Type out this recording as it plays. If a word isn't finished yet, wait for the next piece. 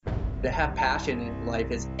To have passion in life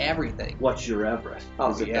is everything. What's your Everest? Oh,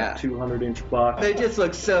 Is it yeah. that 200-inch buck? They just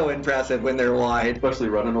look so impressive when they're wide. Especially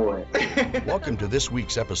running away. Welcome to this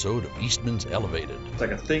week's episode of Eastman's Elevated. It's like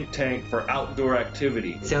a think tank for outdoor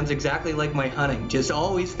activity. Sounds exactly like my hunting. Just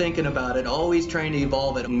always thinking about it, always trying to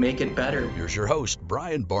evolve it and make it better. Here's your host,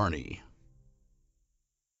 Brian Barney.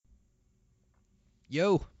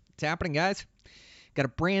 Yo, what's happening, guys? Got a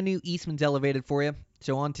brand new Eastman's Elevated for you.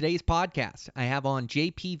 So on today's podcast, I have on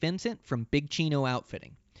JP Vincent from Big Chino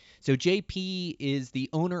Outfitting. So JP is the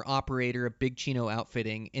owner-operator of Big Chino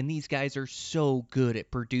Outfitting, and these guys are so good at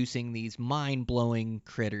producing these mind-blowing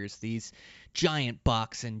critters, these giant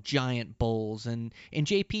bucks and giant bulls. And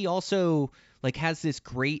JP also has this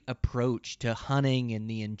great approach to hunting and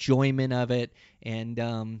the enjoyment of it.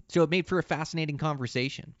 And so it made for a fascinating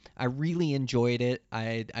conversation. I really enjoyed it.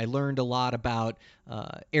 I learned a lot about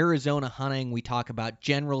Arizona hunting. We talk about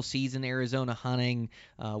general season Arizona hunting.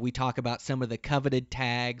 We talk about some of the coveted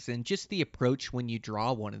tags and just the approach when you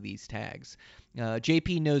draw one of these tags.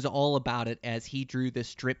 JP knows all about it as he drew the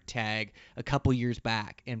strip tag a couple years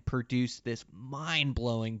back and produced this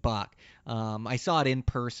mind-blowing buck. I saw it in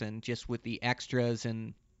person just with the extras,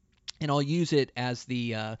 and I'll use it as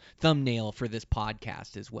the thumbnail for this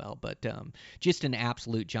podcast as well. But just an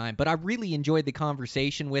absolute giant. But I really enjoyed the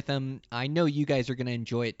conversation with him. I know you guys are going to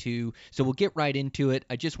enjoy it too. So we'll get right into it.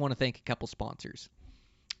 I just want to thank a couple sponsors.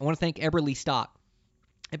 I want to thank Eberly Stock.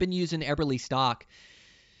 I've been using Eberly Stock.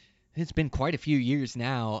 It's been quite a few years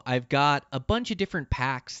now. I've got a bunch of different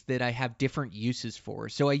packs that I have different uses for.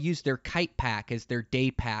 So I use their kite pack as their day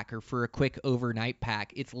pack or for a quick overnight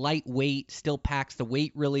pack. It's lightweight, still packs the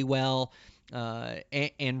weight really well,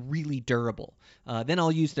 and really durable. Then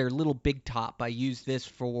I'll use their little big top. I use this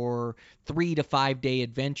for 3 to 5 day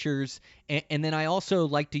adventures. And then I also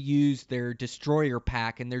like to use their destroyer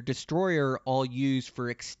pack, and their destroyer I'll use for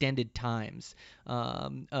extended times.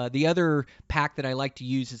 The other pack that I like to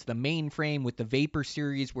use is the mainframe with the Vapor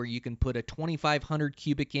series, where you can put a 2,500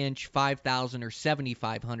 cubic inch, 5,000 or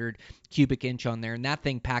 7,500 cubic inch on there, and that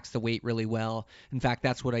thing packs the weight really well. In fact,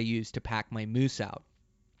 that's what I use to pack my moose out.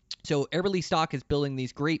 So Eberly Stock is building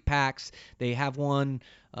these great packs. They have one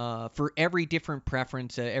for every different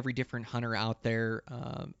preference, every different hunter out there.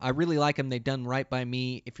 I really like them. They've done right by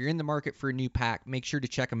me. If you're in the market for a new pack, make sure to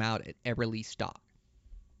check them out at Eberly Stock.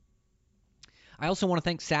 I also want to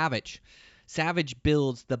thank Savage. Savage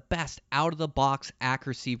builds the best out-of-the-box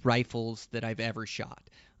accuracy rifles that I've ever shot.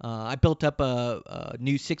 I built up a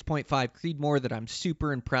new 6.5 Creedmoor that I'm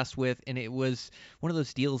super impressed with, and it was one of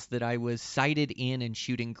those deals that I was sighted in and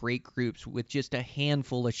shooting great groups with just a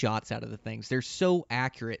handful of shots out of the things. They're so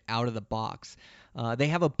accurate out of the box. They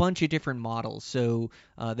have a bunch of different models, so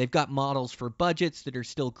they've got models for budgets that are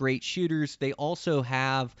still great shooters. They also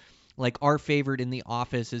have, like our favorite in the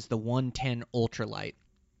office is the 110 Ultralight.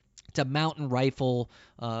 It's a mountain rifle,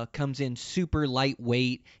 comes in super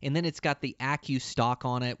lightweight, and then it's got the AccuStock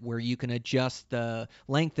on it where you can adjust the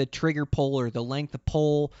length of trigger pull or the length of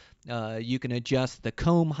pull. You can adjust the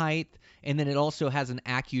comb height, and then it also has an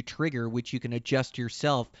AccuTrigger, which you can adjust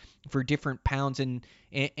yourself for different pounds. And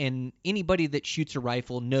anybody that shoots a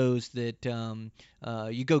rifle knows that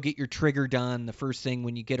you go get your trigger done. The first thing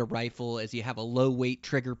when you get a rifle is you have a low-weight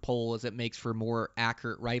trigger pull, as it makes for a more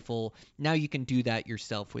accurate rifle. Now you can do that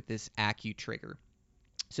yourself with this AccuTrigger.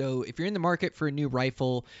 So if you're in the market for a new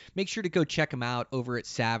rifle, make sure to go check them out over at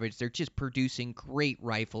Savage. They're just producing great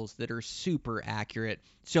rifles that are super accurate.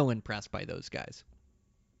 So impressed by those guys.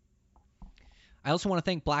 I also want to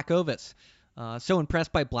thank Black Ovis. So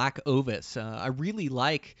impressed by Black Ovis. I really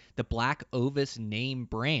like the Black Ovis name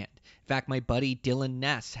brand. In fact, my buddy Dylan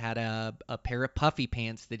Ness had a pair of puffy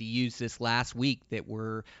pants that he used this last week that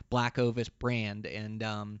were Black Ovis brand,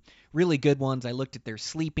 and really good ones. I looked at their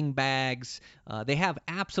sleeping bags. They have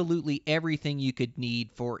absolutely everything you could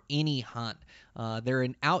need for any hunt. They're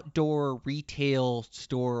an outdoor retail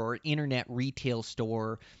store or internet retail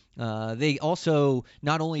store. They also,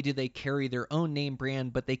 not only do they carry their own name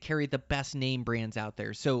brand, but they carry the best name brands out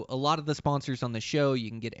there. So a lot of the sponsors on the show, you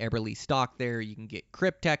can get Eberly Stock there, you can get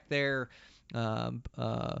Kryptek there,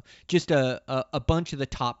 just a bunch of the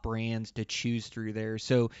top brands to choose through there.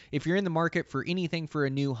 So if you're in the market for anything for a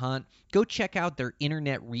new hunt, go check out their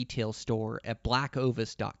internet retail store at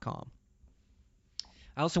blackovis.com.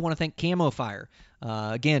 I also want to thank Camofire.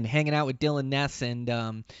 Again, hanging out with Dylan Ness and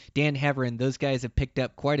Dan Heverin. Those guys have picked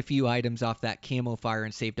up quite a few items off that Camofire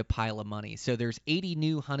and saved a pile of money. So there's 80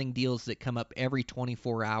 new hunting deals that come up every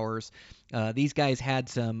 24 hours. These guys had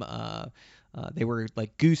some They were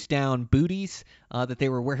like goose down booties that they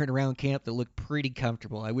were wearing around camp that looked pretty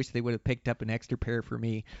comfortable. I wish they would have picked up an extra pair for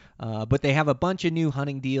me. But they have a bunch of new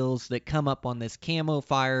hunting deals that come up on this Camo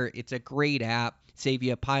Fire. It's a great app. Save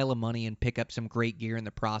you a pile of money and pick up some great gear in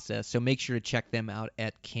the process. So make sure to check them out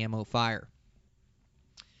at Camo Fire.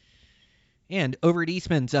 And over at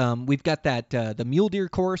Eastman's, we've got that the mule deer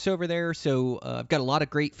course over there. So I've got a lot of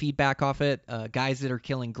great feedback off it. Guys that are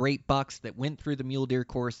killing great bucks that went through the mule deer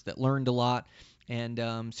course that learned a lot.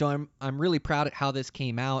 And so I'm really proud at how this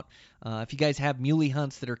came out. If you guys have muley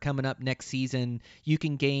hunts that are coming up next season, you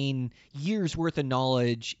can gain years worth of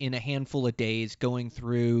knowledge in a handful of days going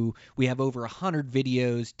through. We have over 100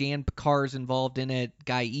 videos. Dan Picar's involved in it.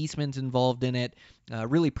 Guy Eastman's involved in it.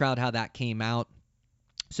 Really proud how that came out.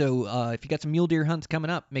 So if you got some mule deer hunts coming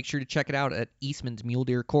up, make sure to check it out at Eastman's Mule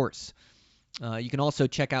Deer Course. You can also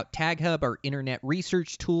check out Tag Hub, our internet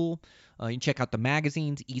research tool. You can check out the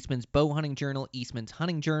magazines, Eastman's Bow Hunting Journal, Eastman's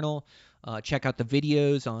Hunting Journal. Check out the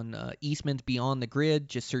videos on Eastman's Beyond the Grid.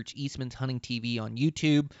 Just search Eastman's Hunting TV on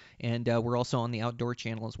YouTube. And we're also on the Outdoor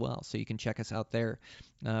Channel as well, so you can check us out there.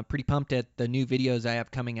 Pretty pumped at the new videos I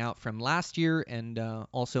have coming out from last year and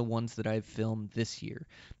also ones that I've filmed this year.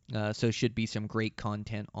 So should be some great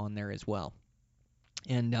content on there as well.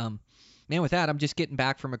 And man, with that, I'm just getting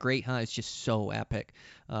back from a great hunt. It's just so epic.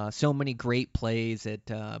 So many great plays at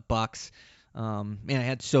bucks. Man, I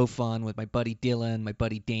had so fun with my buddy Dylan, my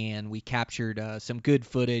buddy Dan. We captured some good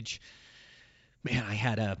footage. Man, I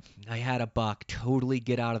had a buck totally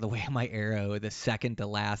get out of the way of my arrow the second to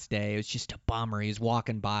last day. It was just a bummer. He was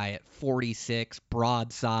walking by at 46,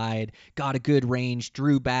 broadside, got a good range,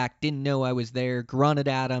 drew back, didn't know I was there, grunted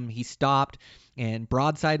at him. He stopped, and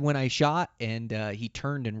broadside when I shot, and he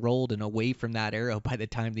turned and rolled and away from that arrow by the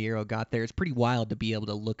time the arrow got there. It's pretty wild to be able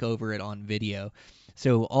to look over it on video.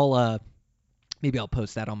 So maybe I'll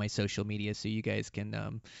post that on my social media so you guys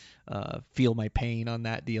can feel my pain on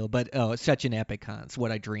that deal. But it's such an epic hunt. It's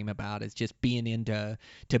what I dream about, is just being into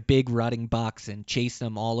big rutting bucks and chasing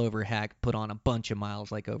them all over heck, put on a bunch of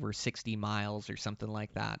miles, like over 60 miles or something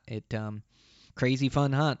like that. Crazy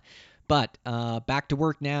fun hunt. But back to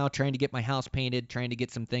work now, trying to get my house painted, trying to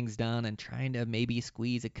get some things done, and trying to maybe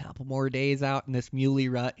squeeze a couple more days out in this muley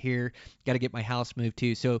rut here. Got to get my house moved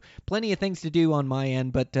too. So plenty of things to do on my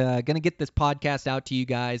end, but going to get this podcast out to you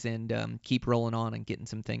guys and keep rolling on and getting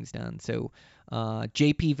some things done. So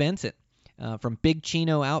JP Vincent from Big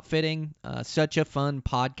Chino Outfitting, such a fun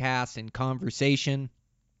podcast and conversation.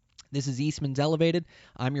 This is Eastman's Elevated.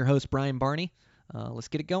 I'm your host, Brian Barney. Let's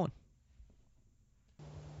get it going.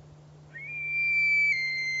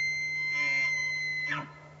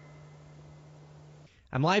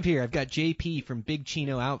 I'm live here. I've got JP from Big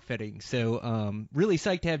Chino Outfitting. So really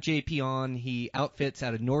psyched to have JP on. He outfits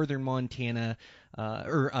out of northern Montana,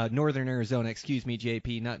 northern Arizona. Excuse me,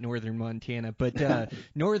 JP, not northern Montana, but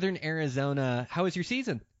northern Arizona. How was your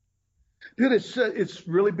season? Dude, it's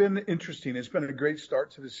really been interesting. It's been a great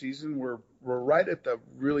start to the season. We're right at the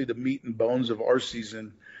meat and bones of our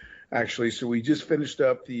season, actually. So we just finished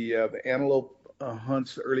up the antelope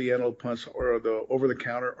hunts, the early antelope hunts, or the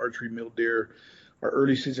over-the-counter archery mule deer, our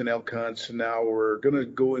early season elk hunts, and now we're going to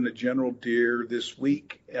go into general deer this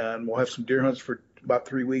week, and we'll have some deer hunts for about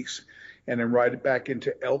 3 weeks, and then right back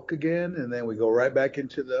into elk again, and then we go right back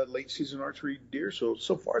into the late season archery deer. So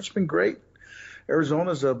far it's been great.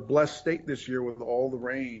 Arizona's a blessed state this year with all the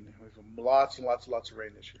rain. Lots and lots of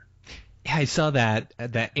rain this year. Yeah, I saw that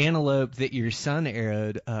antelope that your son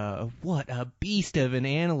arrowed. What a beast of an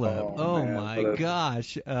antelope! Oh man, my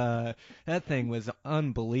gosh, that thing was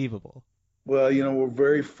unbelievable. Well, we're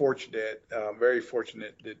very fortunate to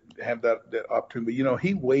have that opportunity. But,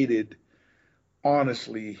 he waited,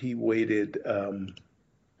 honestly,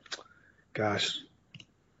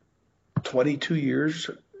 22 years,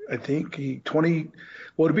 I think.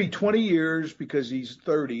 It'd be 20 years because he's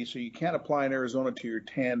 30, so you can't apply in Arizona to your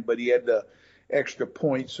 10, but he had the extra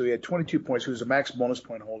points, so he had 22 points. He was a max bonus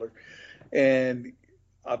point holder. And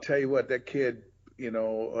I'll tell you what, that kid,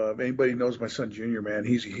 anybody knows my son Junior, man,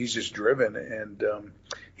 he's just driven, and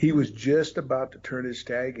he was just about to turn his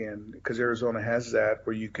tag in because Arizona has that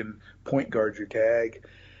where you can point guard your tag.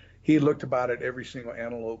 He looked about at every single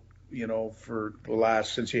antelope, for the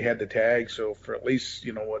last, since he had the tag. So for at least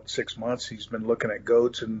 6 months he's been looking at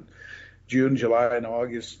goats, in June, July, and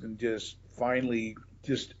August, and just finally,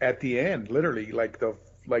 just at the end, literally like the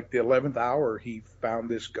 11th hour, he found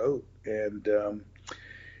this goat, and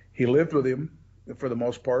he lived with him for the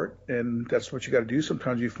most part, and that's what you got to do.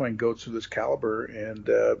 Sometimes you find goats of this caliber, and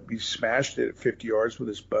he smashed it at 50 yards with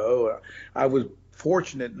his bow. I was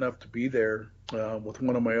fortunate enough to be there with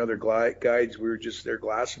one of my other guides. We were just there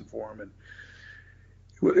glassing for him, and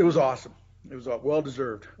It was awesome. It was well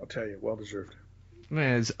deserved. I'll tell you, well deserved.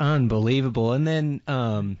 Man, it's unbelievable. And then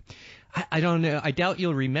I don't know. I doubt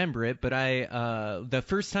you'll remember it, but the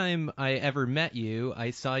first time I ever met you,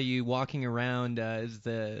 I saw you walking around as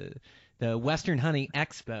the Western Hunting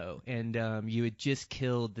Expo, and you had just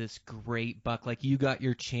killed this great buck. Like, you got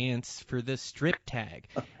your chance for the strip tag,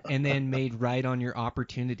 and then made right on your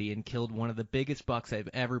opportunity and killed one of the biggest bucks I've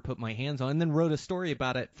ever put my hands on, and then wrote a story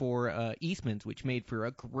about it for Eastman's, which made for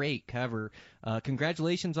a great cover.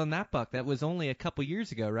 Congratulations on that buck. That was only a couple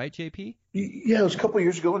years ago, right, JP? Yeah, it was a couple of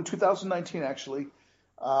years ago in 2019, actually.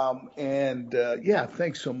 Yeah,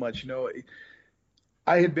 thanks so much.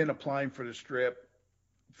 I had been applying for the strip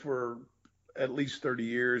for at least 30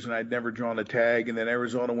 years, and I'd never drawn a tag. And then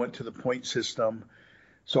Arizona went to the point system.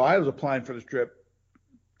 So I was applying for the strip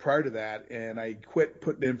prior to that, and I quit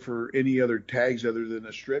putting in for any other tags other than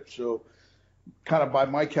a strip. So kind of by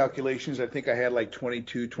my calculations, I think I had like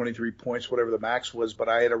 22, 23 points, whatever the max was, but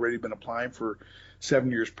I had already been applying for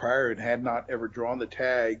 7 years prior and had not ever drawn the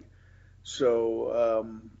tag. So,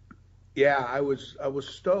 yeah, I was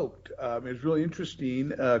stoked. It was really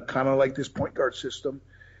interesting, kind of like this point guard system.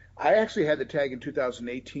 I actually had the tag in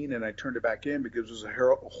 2018, and I turned it back in because it was a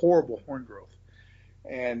horrible horn growth.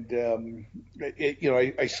 And,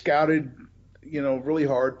 I scouted, really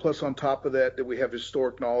hard. Plus, on top of that we have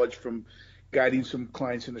historic knowledge from guiding some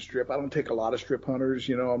clients in the strip. I don't take a lot of strip hunters.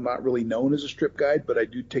 I'm not really known as a strip guide, but I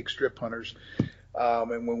do take strip hunters.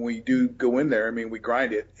 And when we do go in there, we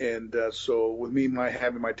grind it. And so with me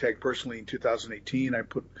having my tag personally in 2018, I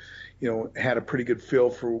had a pretty good feel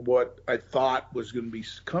for what I thought was going to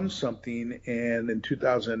become something. And in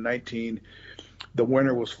 2019, the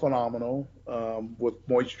winter was phenomenal with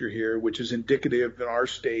moisture here, which is indicative in our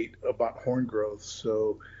state about horn growth.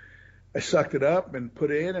 So I sucked it up and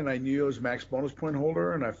put it in, and I knew I was max bonus point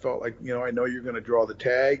holder, and I felt like, I know you're going to draw the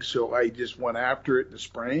tag. So I just went after it in the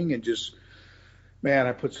spring and just, man,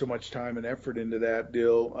 I put so much time and effort into that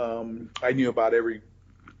deal. I knew about every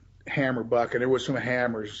hammer buck, and there was some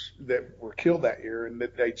hammers that were killed that year and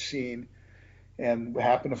that I'd seen, and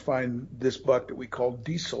happened to find this buck that we called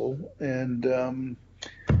Diesel. And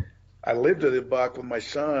I lived with the buck with my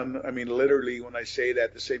son. Literally, when I say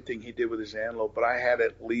that, the same thing he did with his antelope, but I had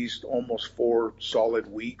at least almost 4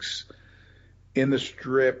 solid weeks in the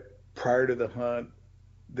strip prior to the hunt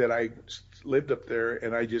that I lived up there,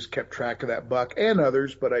 and I just kept track of that buck and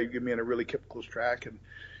others, but I really kept close track, and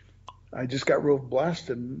I just got real blessed,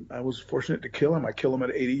 and I was fortunate to kill him. I killed him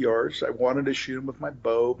at 80 yards. I wanted to shoot him with my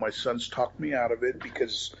bow. My sons talked me out of it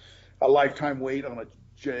because a lifetime wait on a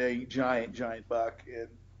giant buck. And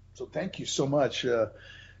so thank you so much.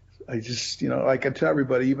 I just, like I tell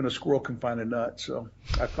everybody, even a squirrel can find a nut. So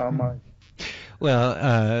I found mine.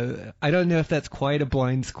 Well, I don't know if that's quite a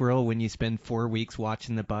blind squirrel when you spend 4 weeks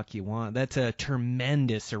watching the buck you want. That's a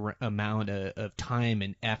tremendous amount of time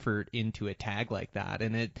and effort into a tag like that.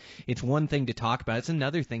 And it's one thing to talk about. It's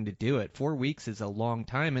another thing to do it. 4 weeks is a long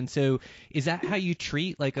time. And so is that how you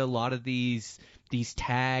treat like a lot of these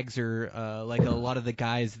tags, or like a lot of the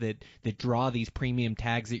guys that draw these premium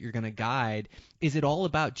tags that you're going to guide? Is it all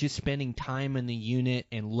about just spending time in the unit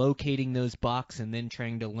and locating those bucks and then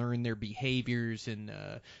trying to learn their behaviors and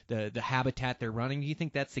the habitat they're running? Do you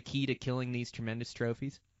think that's the key to killing these tremendous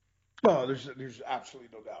trophies? Oh, there's absolutely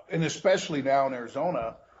no doubt. And especially now in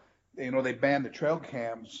Arizona, they banned the trail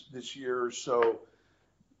cams this year. So,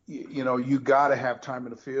 you got to have time in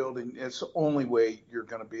the field, and it's the only way you're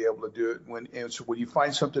going to be able to do it. So when you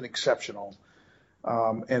find something exceptional,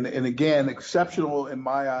 and again, exceptional in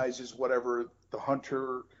my eyes is whatever the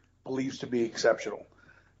hunter believes to be exceptional.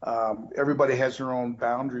 Everybody has their own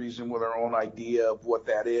boundaries and with their own idea of what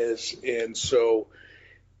that is. And so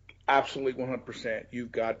absolutely 100%,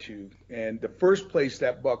 you've got to. And the first place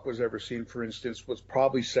that buck was ever seen, for instance, was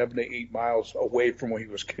probably 7 to 8 miles away from where he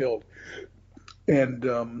was killed. And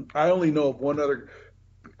I only know of one other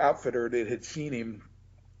outfitter that had seen him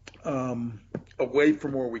away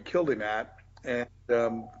from where we killed him at. And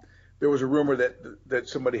there was a rumor that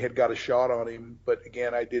somebody had got a shot on him. But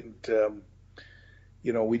again, I didn't,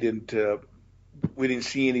 we didn't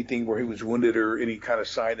see anything where he was wounded or any kind of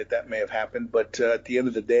sign that may have happened. But at the end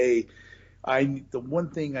of the day, the one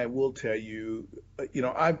thing I will tell you,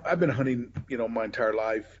 I've been hunting, my entire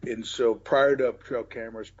life. And so prior to trail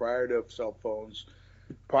cameras, prior to cell phones,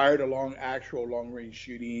 prior to long range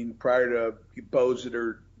shooting, prior to bows that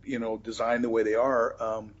are, designed the way they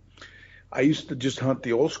are, I used to just hunt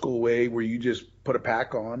the old school way where you just put a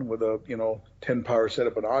pack on with a, 10 power set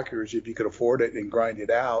of binoculars if you could afford it and grind it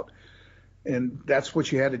out. And that's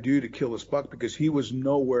what you had to do to kill this buck, because he was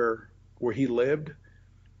nowhere where he lived.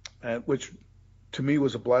 Which to me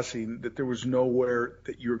was a blessing that there was nowhere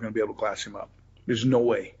that you were going to be able to glass him up. There's no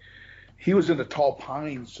way. He was in the tall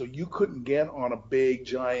pines, so you couldn't get on a big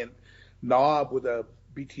giant knob with a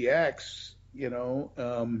BTX,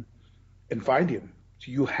 and find him.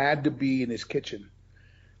 So you had to be in his kitchen.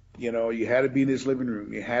 You had to be in his living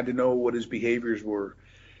room. You had to know what his behaviors were.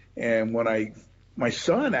 And when my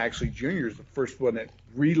son actually, Junior, is the first one that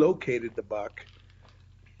relocated the buck.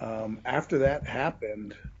 After that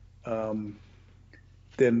happened,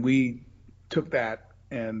 then we took that,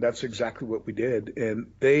 and that's exactly what we did.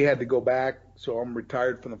 And they had to go back. So I'm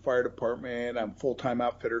retired from the fire department. I'm full-time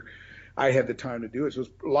outfitter. I had the time to do it. So it was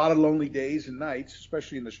a lot of lonely days and nights,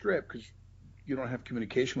 especially in the Strip, because you don't have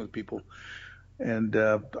communication with people. And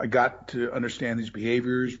I got to understand his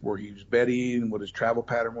behaviors, where he was bedding, what his travel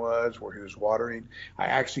pattern was, where he was watering. I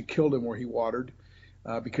actually killed him where he watered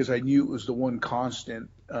because I knew it was the one constant.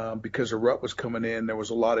 Because a rut was coming in, there was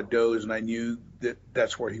a lot of does, and I knew that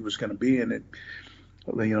that's where he was going to be. And it,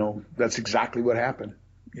 that's exactly what happened.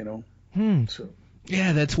 So.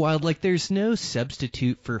 Yeah, that's wild. Like, there's no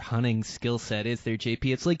substitute for hunting skill set, is there,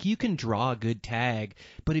 JP? It's like you can draw a good tag,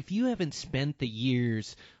 but if you haven't spent the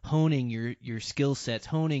years honing your skill sets,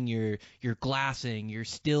 honing your glassing, your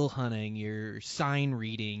still hunting, your sign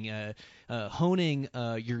reading, honing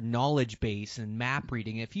your knowledge base and map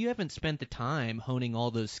reading, if you haven't spent the time honing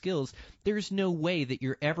all those skills, there's no way that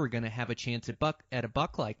you're ever going to have a chance at a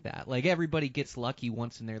buck like that. Like, everybody gets lucky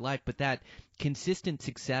once in their life, but that consistent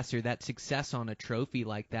success, or that success on a trophy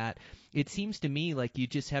like that, it seems to me like you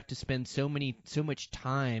just have to spend so much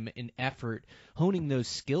time and effort honing those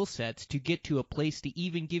skill sets to get to a place to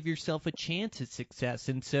even give yourself a chance at success.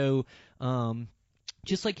 And so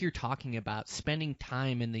just like you're talking about, spending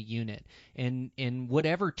time in the unit and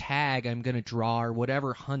whatever tag I'm going to draw or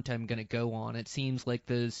whatever hunt I'm going to go on, it seems like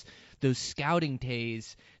those scouting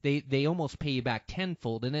days, they almost pay you back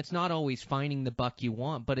tenfold. And it's not always finding the buck you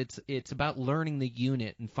want, but it's about learning the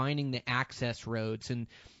unit and finding the access roads. And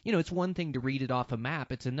it's one thing to read it off a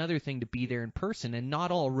map, it's another thing to be there in person. And not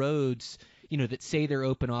all roads that say they're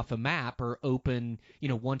open off a map are open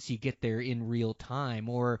once you get there in real time.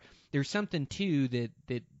 Or there's something too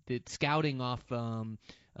that scouting off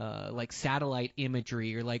like satellite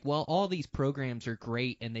imagery, or like, well, all these programs are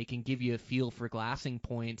great and they can give you a feel for glassing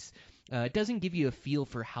points. It doesn't give you a feel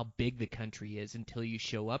for how big the country is until you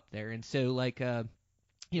show up there. And so, like, I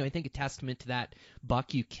think a testament to that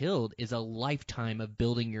buck you killed is a lifetime of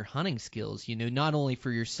building your hunting skills, not only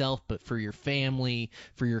for yourself, but for your family,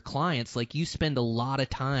 for your clients. Like, you spend a lot of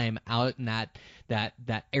time out in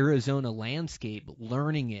that Arizona landscape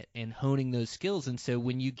learning it and honing those skills. And so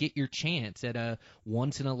when you get your chance at a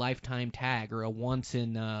once-in-a-lifetime tag or a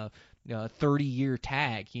once-in 30-year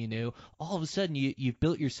tag, all of a sudden you've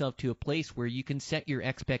built yourself to a place where you can set your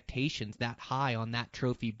expectations that high on that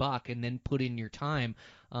trophy buck and then put in your time.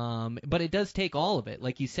 But it does take all of it.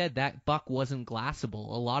 Like you said, that buck wasn't glassable.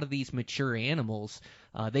 A lot of these mature animals,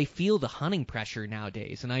 they feel the hunting pressure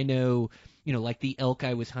nowadays. And I know, like the elk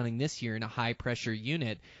I was hunting this year in a high-pressure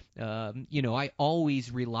unit, I always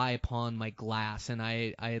rely upon my glass, and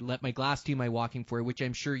I let my glass do my walking for it, which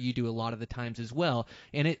I'm sure you do a lot of the times as well.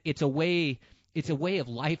 And it's a way of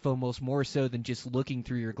life, almost more so than just looking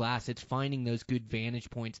through your glass. It's finding those good vantage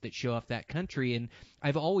points that show off that country. And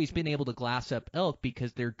I've always been able to glass up elk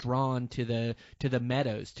because they're drawn to the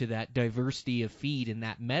meadows, to that diversity of feed and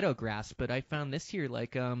that meadow grass. But I found this year,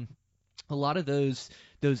 like, a lot of those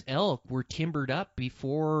elk were timbered up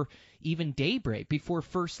before even daybreak, before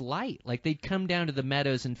first light. Like, they'd come down to the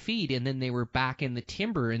meadows and feed, and then they were back in the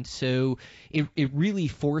timber. And so it really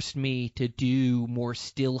forced me to do more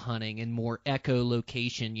still hunting and more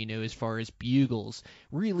echolocation, as far as bugles,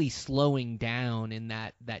 really slowing down in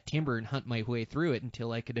that timber and hunt my way through it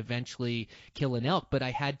until I could eventually kill an elk. But I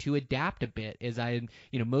had to adapt a bit, as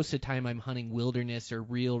most of the time I'm hunting wilderness or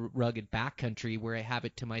real rugged backcountry where I have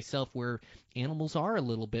it to myself, where animals are a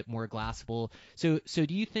little bit more glassable. So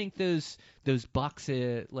do you think those bucks,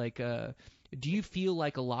 do you feel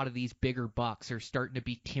like a lot of these bigger bucks are starting to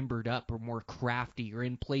be timbered up or more crafty, or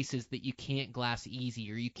in places that you can't glass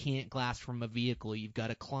easy, or you can't glass from a vehicle, you've got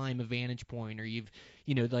to climb a vantage point, or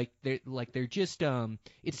they're just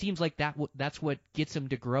it seems like that's what gets them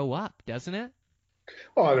to grow up, doesn't it?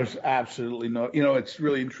 Oh, there's absolutely no, it's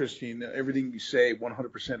really interesting. Everything you say,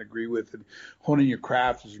 100% agree with. And honing your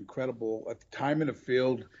craft is incredible. At the time in the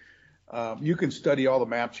field, you can study all the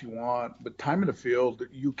maps you want, but time in the field,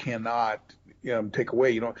 you cannot take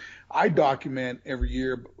away. I document every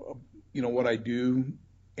year, what I do,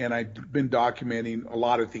 and I've been documenting a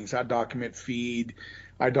lot of things. I document feed,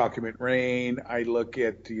 I document rain, I look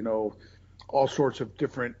at, all sorts of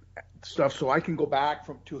different stuff, so I can go back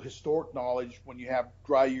to historic knowledge when you have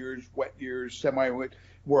dry years, wet years, semi-wet,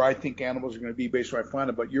 where I think animals are going to be based on what I find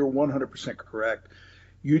it. But you're 100% correct.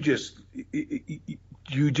 You just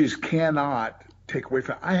cannot take away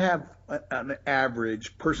from. I have an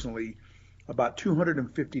average personally about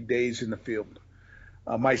 250 days in the field,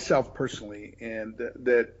 myself personally, and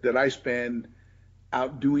that I spend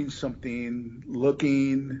out doing something,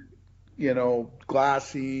 looking,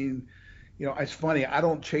 glassing. It's funny. I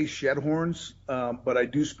don't chase shed horns, but I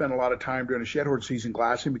do spend a lot of time during the shed horn season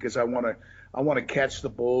glassing because I want to catch the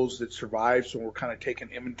bulls that survive. So we're kind of taking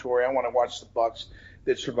inventory. I want to watch the bucks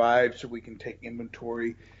that survive so we can take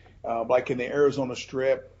inventory. Like in the Arizona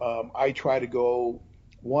Strip, I try to go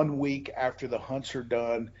 1 week after the hunts are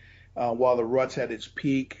done, while the rut's at its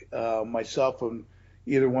peak. Myself and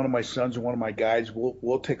either one of my sons or one of my guides,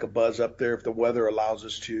 we'll take a buzz up there if the weather allows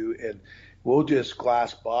us to, and we'll just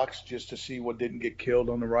glass bucks just to see what didn't get killed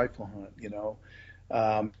on the rifle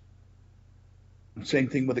hunt. Same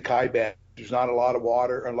thing with the Kaibab. There's not a lot of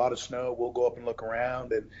water or a lot of snow. We'll go up and look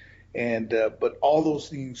around, but all those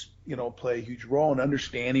things, play a huge role in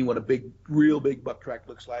understanding what a real big buck track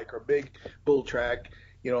looks like, or a big bull track.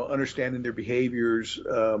 Understanding their behaviors.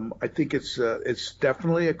 I think it's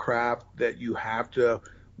definitely a craft that you have to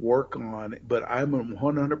work on. But I'm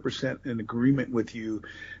 100% in agreement with you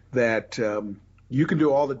that you can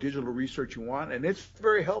do all the digital research you want, and it's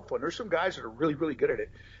very helpful. And there's some guys that are really, really good at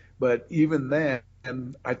it. But even then,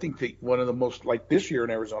 and I think that one of the most, like this year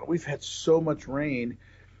in Arizona, we've had so much rain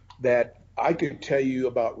that I could tell you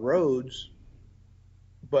about roads,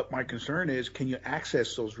 but my concern is, can you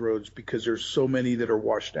access those roads, because there's so many that are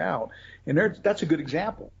washed out. And that's a good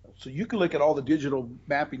example. So you can look at all the digital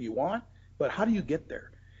mapping you want, but how do you get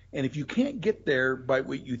there? And if you can't get there by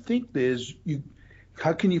what you think is,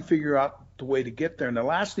 how can you figure out the way to get there? And the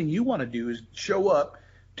last thing you want to do is show up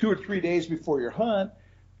 2 or 3 days before your hunt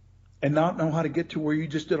and not know how to get to where you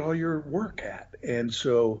just did all your work at. And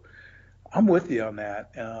so I'm with you on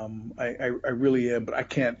that. I really am,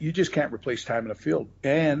 but you just can't replace time in the field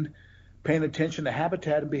and paying attention to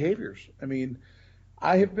habitat and behaviors. I mean,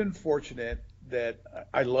 I have been fortunate that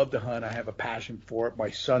I love to hunt. I have a passion for it. My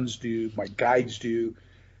sons do, my guides do.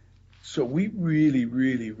 So we really,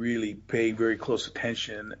 really, really pay very close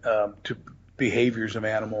attention to behaviors of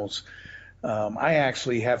animals. I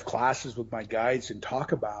actually have classes with my guides and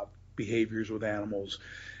talk about behaviors with animals.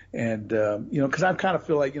 And, because I kind of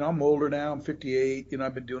feel like, I'm older now, I'm 58,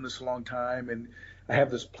 I've been doing this a long time, and I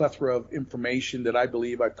have this plethora of information that I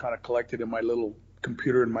believe I've kind of collected in my little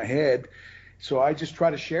computer in my head. So I just try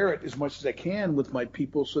to share it as much as I can with my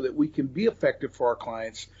people so that we can be effective for our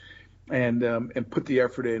clients and put the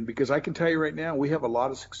effort in. Because I can tell you right now, we have a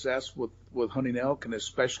lot of success with hunting elk, and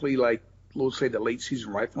especially like, let's say, the late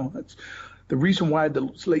season rifle hunts. The reason why the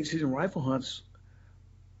late season rifle hunts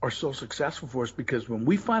are so successful for us, because when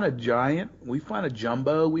we find a giant, we find a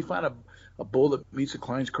jumbo, we find a bull that meets the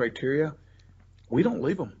client's criteria, we don't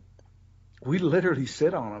leave them. We literally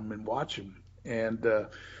sit on them and watch them. And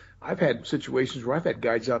I've had situations where I've had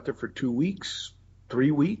guides out there for 2 weeks, 3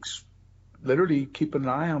 weeks, literally keeping an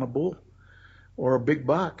eye on a bull or a big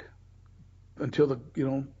buck until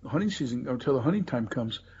the hunting season, until the hunting time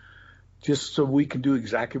comes, just so we can do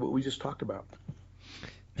exactly what we just talked about.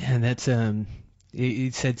 Man, that's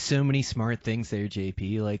You said so many smart things there,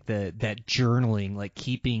 JP, like that journaling, like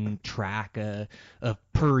keeping track of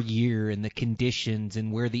per year and the conditions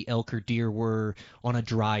and where the elk or deer were on a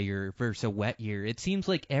dry year versus a wet year. It seems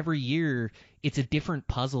like every year it's a different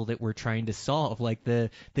puzzle that we're trying to solve, like the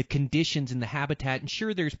conditions and the habitat. And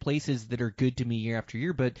sure, there's places that are good to me year after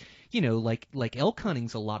year, but like elk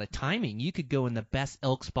hunting's a lot of timing. You could go in the best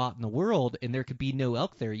elk spot in the world and there could be no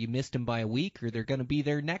elk there. You missed them by a week, or they're going to be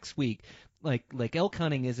there next week. Like elk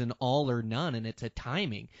hunting is an all or none, and it's a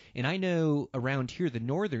timing. And I know around here, the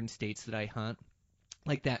northern states that I hunt,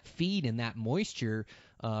 like that feed and that moisture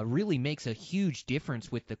really makes a huge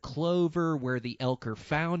difference with the clover, where the elk are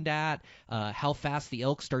found at, how fast the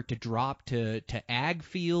elk start to drop to ag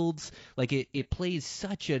fields. Like it plays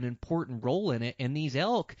such an important role in it. And these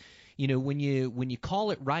elk, when you call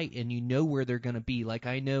it right and you know where they're going to be, like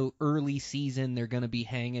I know early season they're going to be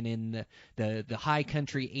hanging in the high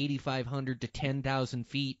country, 8,500 to 10,000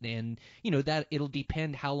 feet, and that it'll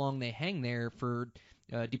depend how long they hang there for.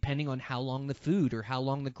 Depending on how long the food or how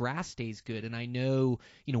long the grass stays good. And I know,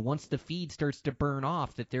 once the feed starts to burn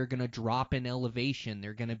off, that they're going to drop in elevation.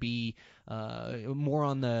 They're going to be more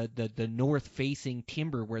on the north-facing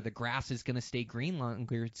timber where the grass is going to stay green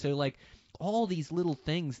longer. So, like, all these little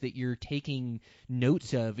things that you're taking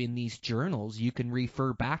notes of in these journals, you can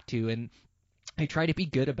refer back to. And I try to be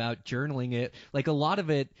good about journaling it. Like a lot of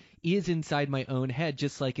it is inside my own head,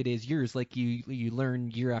 just like it is yours. Like you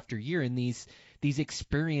learn year after year, and these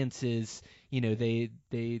experiences,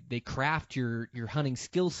 they craft your hunting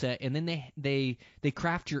skill set, and then they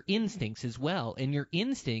craft your instincts as well. And your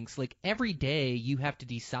instincts, like every day, you have to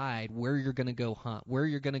decide where you're going to go hunt, where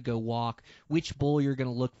you're going to go walk, which bull you're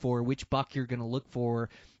going to look for, which buck you're going to look for.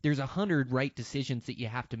 There's 100 right decisions that you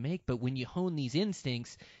have to make, but when you hone these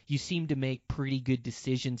instincts, you seem to make pretty good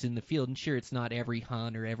decisions in the field. And sure, it's not every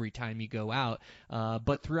hunt or every time you go out,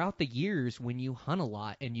 but throughout the years, when you hunt a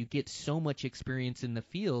lot and you get so much experience in the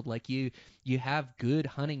field, like you have good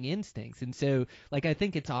hunting instincts. And so, like, I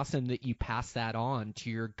think it's awesome that you pass that on to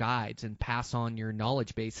your guides and pass on your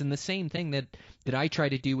knowledge base. And the same thing that I try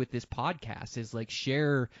to do with this podcast is like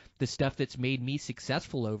share the stuff that's made me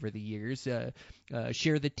successful over the years,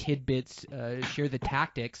 share the tidbits, share the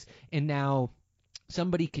tactics, and now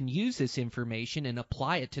somebody can use this information and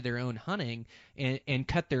apply it to their own hunting and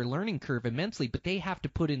cut their learning curve immensely, but they have to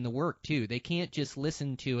put in the work too. They can't just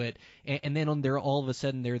listen to it and then all of a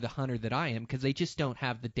sudden they're the hunter that I am, because they just don't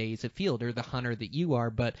have the days of field, or the hunter that you are.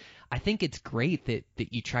 But I think it's great that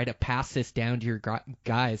you try to pass this down to your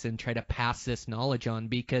guys and try to pass this knowledge on,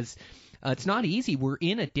 because it's not easy. We're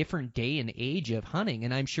in a different day and age of hunting,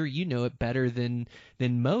 and I'm sure you know it better than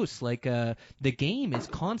most. Like the game is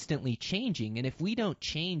constantly changing, and if we don't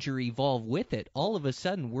change or evolve with it, all of a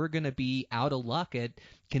sudden we're going to be out of luck at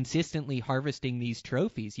consistently harvesting these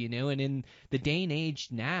trophies, And in the day and age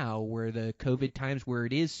now, where the COVID times, where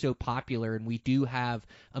it is so popular and we do have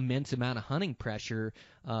immense amount of hunting pressure,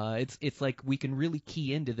 it's like we can really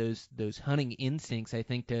key into those hunting instincts, I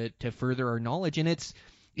think, to further our knowledge. And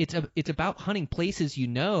it's about hunting places.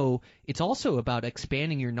 It's also about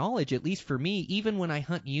expanding your knowledge. At least for me, even when I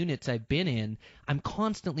hunt units I've been in, I'm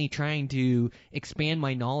constantly trying to expand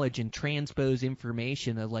my knowledge and transpose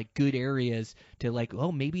information of like good areas to like,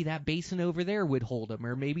 oh, maybe that basin over there would hold them,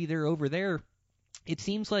 or maybe they're over there. It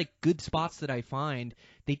seems like good spots that I find,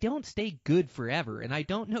 they don't stay good forever. And I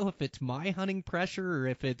don't know if it's my hunting pressure or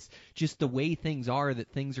if it's just the way things are,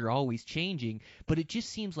 that things are always changing. But it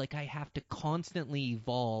just seems like I have to constantly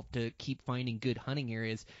evolve to keep finding good hunting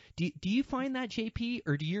areas. Do you find that, JP?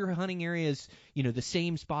 Or do your hunting areas, the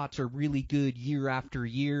same spots are really good year after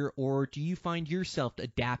year? Or do you find yourself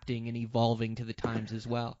adapting and evolving to the times as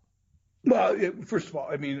well? Well, first of all,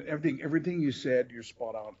 I mean, everything you said, you're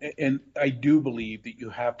spot on. And I do believe that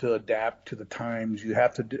you have to adapt to the times. You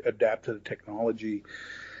have to adapt to the technology.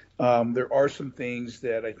 There are some things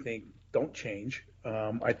that I think don't change.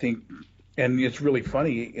 I think, and it's really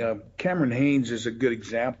funny, Cameron Hanes is a good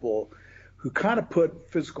example, who kind of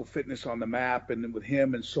put physical fitness on the map. And then with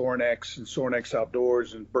him and Sorenex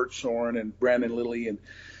Outdoors and Bert Soren and Brandon Lilly, and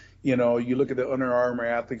you look at the Under Armour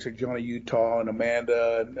athletes like Johnny Utah and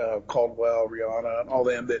Amanda and Caldwell, Rihanna, and all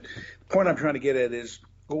them. That the point I'm trying to get at is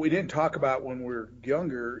what we didn't talk about when we were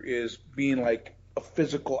younger is being like a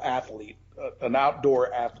physical athlete, an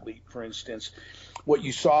outdoor athlete, for instance. What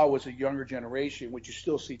you saw was a younger generation, which you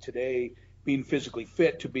still see today, being physically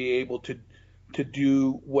fit to be able to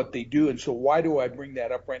do what they do. And so why do I bring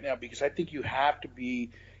that up right now? Because I think you have to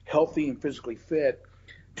be healthy and physically fit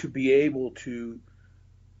to be able to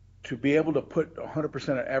put 100%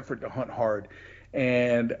 of effort to hunt hard.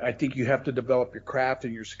 And I think you have to develop your craft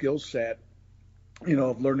and your skill set,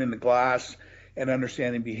 of learning the glass and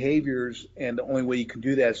understanding behaviors. And the only way you can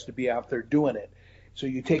do that is to be out there doing it. So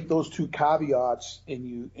you take those two caveats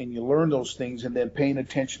and you learn those things, and then paying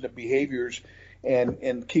attention to behaviors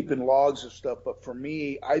and keeping logs of stuff. But for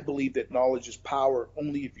me, I believe that knowledge is power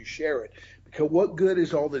only if you share it. Because what good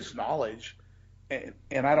is all this knowledge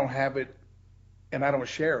and I don't have it and I don't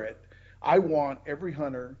share it? I want every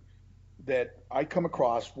hunter that I come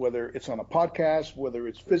across, whether it's on a podcast, whether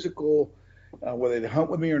it's physical, whether they hunt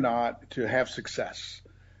with me or not, to have success.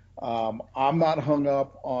 I'm not hung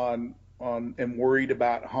up on and worried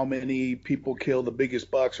about how many people kill the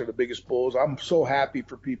biggest bucks or the biggest bulls. I'm so happy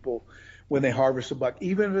for people when they harvest a buck,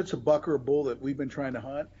 even if it's a buck or a bull that we've been trying to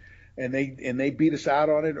hunt, and they beat us out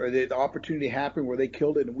on it, or the opportunity happened where they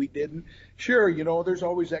killed it and we didn't. Sure, there's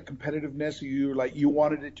always that competitiveness. You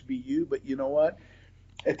wanted it to be you, but you know what?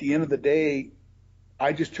 At the end of the day,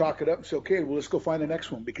 I just chalk it up and say, okay, well, let's go find the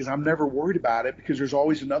next one, because I'm never worried about it, because there's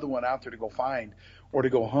always another one out there to go find or to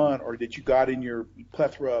go hunt, or that you got in your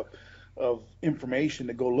plethora of information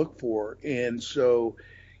to go look for. And so,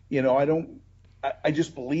 I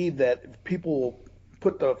just believe that if people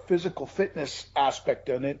put the physical fitness aspect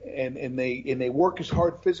on it and they work as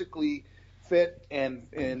hard physically fit and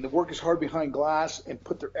the work is hard behind glass and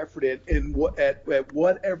put their effort in at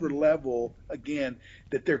whatever level, again,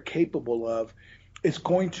 that they're capable of, it's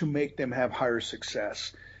going to make them have higher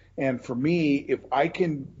success. And for me, if I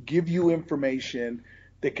can give you information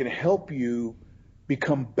that can help you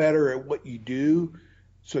become better at what you do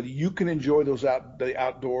so that you can enjoy the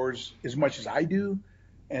outdoors as much as I do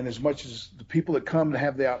and as much as the people that come to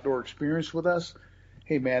have the outdoor experience with us,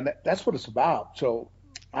 hey man, that's what it's about. So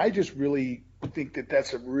I just really think that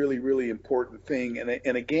that's a really, really important thing.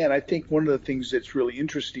 And again, I think one of the things that's really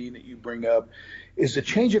interesting that you bring up is the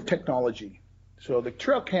change of technology. So the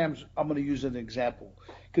trail cams, I'm going to use as an example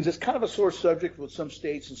because it's kind of a sore subject with some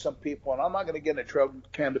states and some people, and I'm not going to get in a trail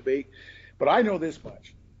cam debate, but I know this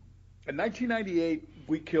much. In 1998,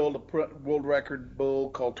 we killed a world record bull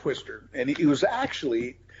called Twister, and he was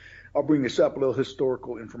actually, I'll bring this up, a little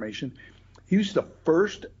historical information. He was the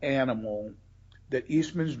first animal that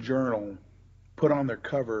Eastman's Journal put on their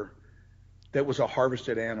cover that was a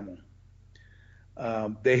harvested animal.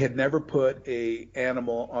 They had never put a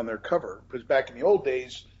animal on their cover because back in the old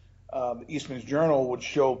days, Eastman's Journal would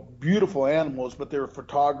show beautiful animals, but they were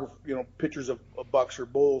pictures of bucks or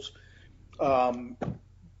bulls.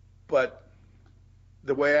 But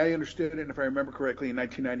the way I understood it, and if I remember correctly, in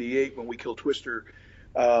 1998 when we killed Twister,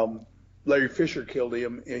 Larry Fisher killed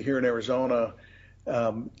him here in Arizona.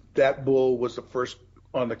 That bull was the first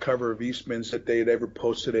on the cover of Eastman's that they had ever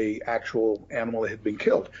posted a actual animal that had been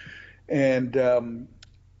killed. And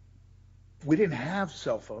we didn't have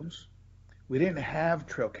cell phones. We didn't have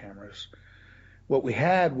trail cameras. What we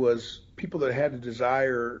had was people that had a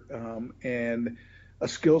desire and a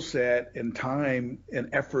skill set and time and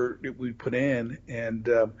effort that we put in. And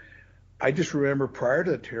I just remember prior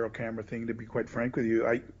to the trail camera thing, to be quite frank with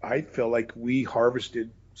you, I felt like we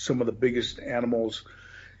harvested some of the biggest animals,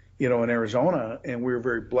 in Arizona, and we were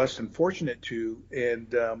very blessed and fortunate to.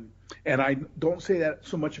 And I don't say that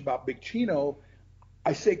so much about Big Chino.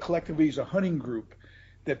 I say collectively as a hunting group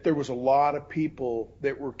that there was a lot of people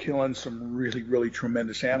that were killing some really, really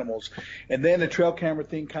tremendous animals. And then the trail camera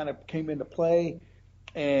thing kind of came into play.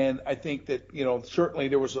 And I think that, certainly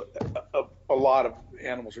there was a lot of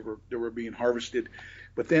animals that were being harvested.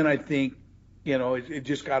 But then I think, it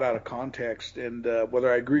just got out of context. And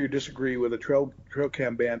whether I agree or disagree with a trail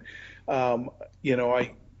cam ban,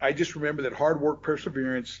 I just remember that hard work,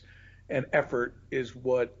 perseverance, and effort is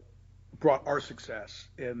what brought our success.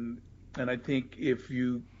 And I think if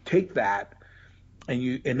you take that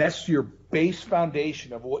and that's your base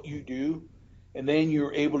foundation of what you do, and then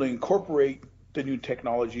you're able to incorporate the new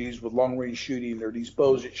technologies with long range shooting or these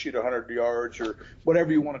bows that shoot 100 yards or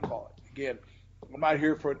whatever you want to call it. Again, I'm not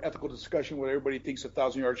here for an ethical discussion where everybody thinks a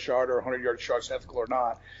 1,000-yard shot or a 100-yard shot is ethical or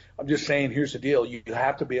not. I'm just saying, here's the deal. You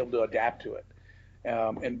have to be able to adapt to it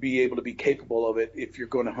and be able to be capable of it if you're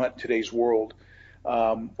going to hunt today's world.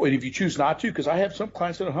 And if you choose not to, because I have some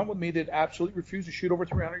clients that hunt with me that absolutely refuse to shoot over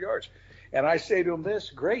 300 yards. And I say to them this,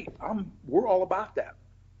 great, we're all about that.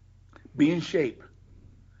 Be in shape.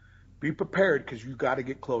 Be prepared because you got to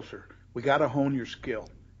get closer. We got to hone your skill,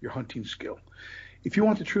 your hunting skill. If you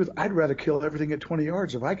want the truth, I'd rather kill everything at 20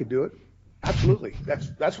 yards if I could do it. Absolutely.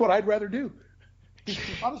 That's what I'd rather do. To be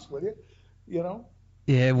honest with you,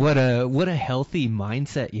 Yeah, what a healthy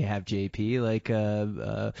mindset you have, JP. Like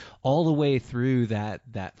all the way through that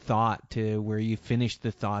thought to where you finish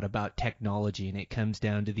the thought about technology, and it comes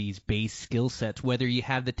down to these base skill sets, whether you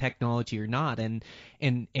have the technology or not. And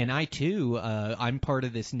I too, I'm part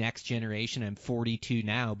of this next generation. I'm 42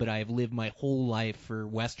 now, but I've lived my whole life for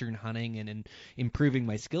Western hunting and in improving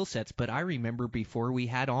my skill sets. But I remember before we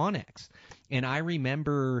had Onyx. And I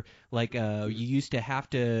remember, you used to have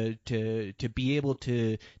to be able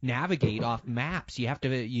to navigate off maps. You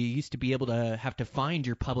used to be able to have to find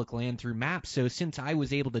your public land through maps. So since I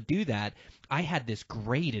was able to do that, I had this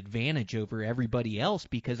great advantage over everybody else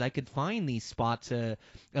because I could find these spots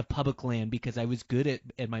of public land because I was good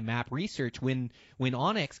at my map research. When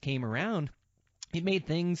Onyx came around, it made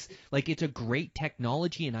things like it's a great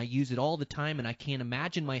technology, and I use it all the time, and I can't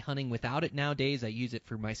imagine my hunting without it nowadays. I use it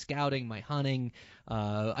for my scouting, my hunting.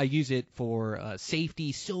 I use it for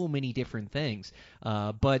safety, so many different things.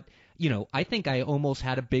 But I think I almost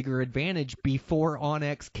had a bigger advantage before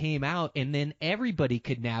Onyx came out, and then everybody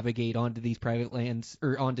could navigate onto these private lands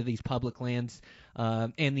or onto these public lands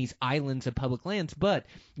and these islands of public lands. But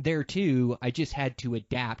there too, I just had to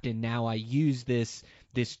adapt, and now I use this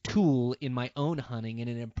tool in my own hunting, and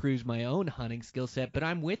it improves my own hunting skill set. But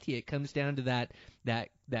I'm with you. It comes down to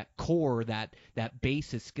that core, that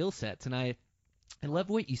base of skill sets. And I love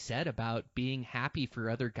what you said about being happy for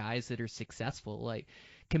other guys that are successful. Like,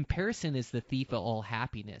 comparison is the thief of all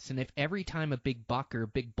happiness. And if every time a big buck or a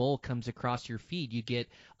big bull comes across your feed, you get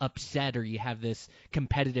upset or you have this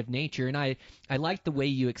competitive nature. And I like the way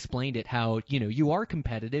you explained it, how, you are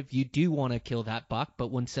competitive. You do want to kill that buck, but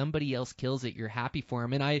when somebody else kills it, you're happy for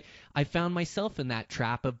them. And I found myself in that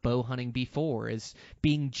trap of bow hunting before, is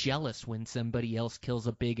being jealous when somebody else kills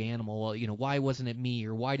a big animal. Well, why wasn't it me,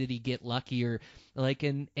 or why did he get lucky, or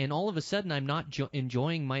and all of a sudden I'm not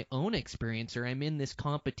enjoying my own experience, or I'm in this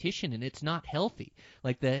competition, and it's not healthy.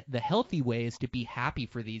 Like the healthy way is to be happy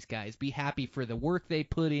for these guys, be happy for the work they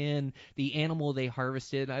put in, the animal they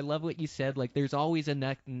harvested. I love what you said, like there's always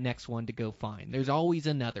a next one to go find. There's always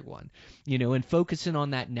another one, and focusing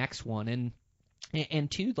on that next one.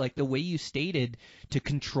 And two, like the way you stated, to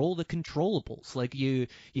control the controllables. Like you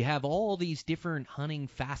have all these different hunting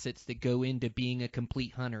facets that go into being a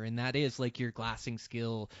complete hunter, and that is like your glassing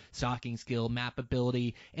skill, stalking skill, map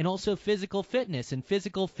ability, and also physical fitness. And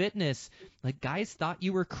physical fitness, like guys thought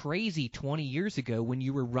you were crazy 20 years ago when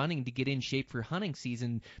you were running to get in shape for hunting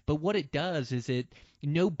season. But what it does is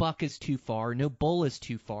no buck is too far, no bull is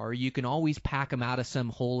too far. You can always pack them out of some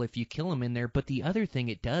hole if you kill them in there. But the other thing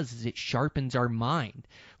it does is it sharpens our mind.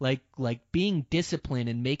 Like being disciplined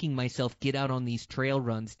and making myself get out on these trail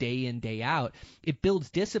runs day in, day out, it builds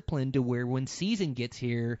discipline to where when season gets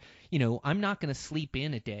here, I'm not going to sleep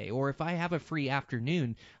in a day. Or if I have a free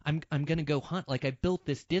afternoon, I'm going to go hunt. Like I built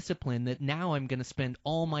this discipline that now I'm going to spend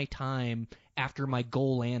all my time after my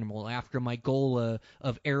goal animal, after my goal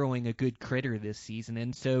of arrowing a good critter this season.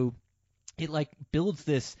 And so it like builds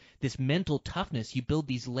this mental toughness. You build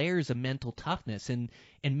these layers of mental toughness, and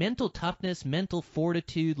mental toughness, mental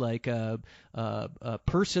fortitude, like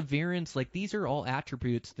perseverance. Like these are all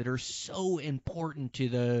attributes that are so important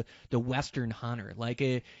to the Western hunter. Like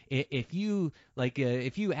if you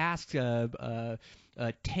ask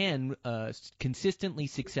 10 consistently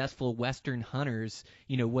successful Western hunters,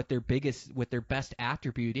 what their best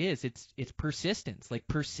attribute is, it's persistence. Like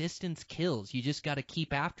persistence kills. You just got to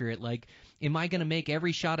keep after it. Like, am I going to make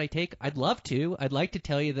every shot I take? I'd love to. I'd like to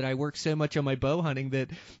tell you that I work so much on my bow hunting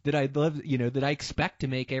that I'd love, that I expect to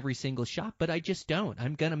make every single shot, but I just don't.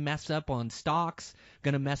 I'm going to mess up on stalks,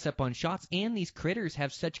 going to mess up on shots, and these critters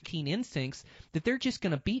have such keen instincts that they're just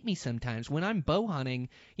going to beat me sometimes. When I'm bow hunting,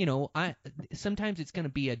 sometimes it's going to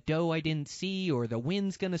be a doe I didn't see, or the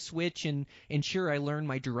wind's going to switch, and sure, I learn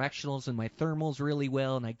my directionals and my thermals really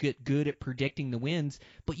well, and I get good at predicting the winds,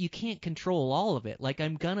 but you can't control all of it. Like,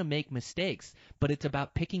 I'm going to make mistakes, but it's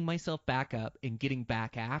about picking myself back up and getting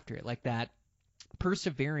back after it. Like that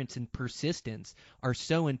perseverance and persistence are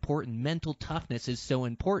so important. Mental toughness is so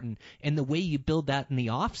important, and the way you build that in the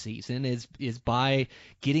off season is by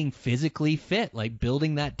getting physically fit, like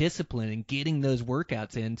building that discipline and getting those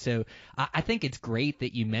workouts in. So I think it's great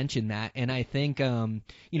that you mentioned that, and I think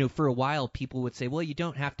for a while people would say, well, you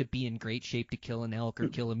don't have to be in great shape to kill an elk or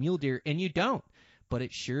kill a mule deer, and you don't, but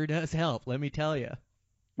it sure does help, let me tell you.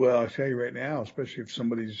 Well, I'll tell you right now, especially if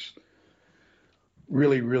somebody's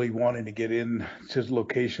really, really wanting to get into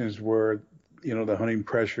locations where, the hunting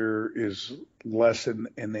pressure is less and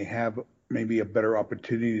they have maybe a better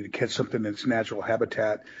opportunity to catch something in its natural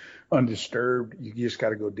habitat undisturbed, you just got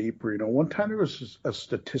to go deeper. One time there was a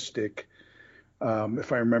statistic,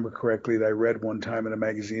 if I remember correctly, that I read one time in a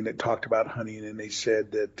magazine that talked about hunting, and they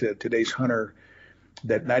said that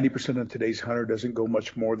that 90% of today's hunter doesn't go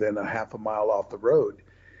much more than a half a mile off the road.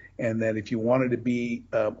 And that if you wanted to be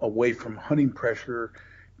away from hunting pressure,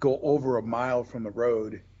 go over a mile from the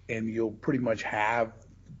road, and you'll pretty much have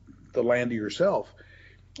the land to yourself.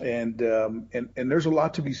 And there's a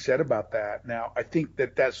lot to be said about that. Now, I think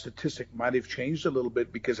that statistic might have changed a little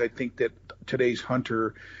bit, because I think that today's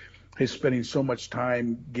hunter is spending so much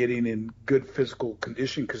time getting in good physical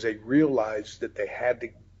condition because they realized that they had to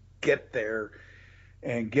get there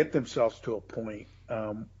and get themselves to a point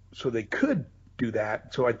so they could do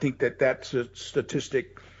that. So I think that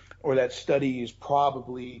statistic or that study is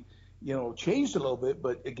probably, changed a little bit.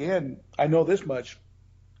 But again, I know this much.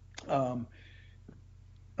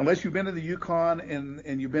 Unless you've been to the Yukon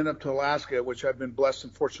and you've been up to Alaska, which I've been blessed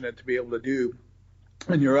and fortunate to be able to do,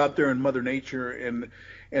 and you're out there in Mother Nature and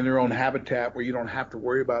their own habitat where you don't have to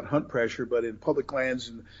worry about hunt pressure, but in public lands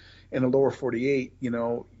and in the lower 48,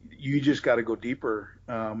 you just got to go deeper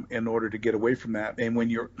in order to get away from that. And when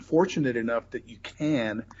you're fortunate enough that you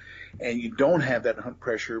can, and you don't have that hunt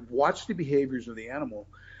pressure, watch the behaviors of the animal.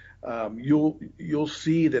 You'll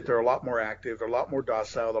see that they're a lot more active, they're a lot more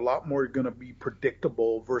docile, they're a lot more going to be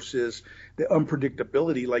predictable versus the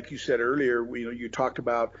unpredictability. Like you said earlier, you talked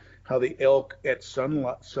about how the elk at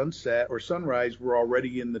sunset or sunrise were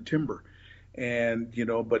already in the timber, and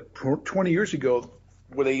but 20 years ago,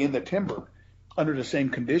 were they in the timber under the same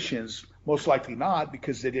conditions? Most likely not,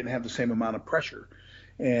 because they didn't have the same amount of pressure.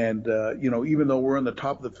 And even though we're on the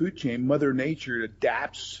top of the food chain, Mother Nature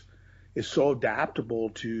is so adaptable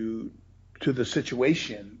to the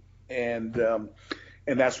situation, and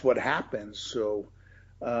that's what happens. So,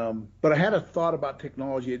 but I had a thought about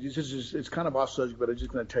technology. It's kind of off subject, but I'm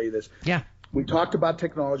just going to tell you this. Yeah. We talked about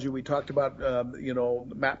technology. We talked about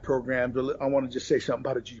map programs. I want to just say something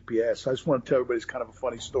about a GPS. I just want to tell everybody it's kind of a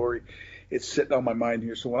funny story. It's sitting on my mind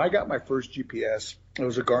here. So when I got my first GPS, it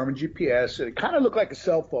was a Garmin GPS, and it kind of looked like a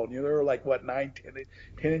cell phone. They were like 10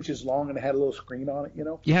 inches long, and it had a little screen on it.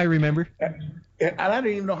 Yeah, I remember. And I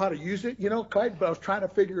didn't even know how to use it, Clyde, but I was trying to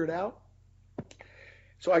figure it out.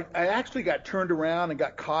 So I actually got turned around and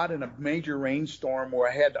got caught in a major rainstorm where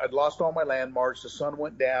I'd lost all my landmarks. The sun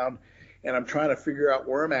went down, and I'm trying to figure out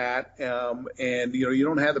where I'm at. And you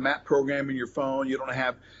don't have the map program in your phone. You don't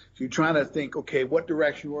have. So you're trying to think, okay, what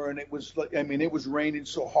direction we're in. It was it was raining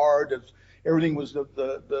so hard. Everything was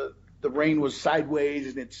the rain was sideways,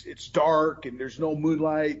 and it's dark, and there's no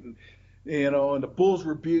moonlight, and and the bulls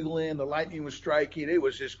were bugling, the lightning was striking. It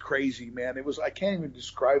was just crazy, man. I can't even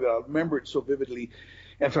describe it. I remember it so vividly.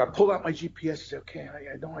 And so I pulled out my GPS and said, okay,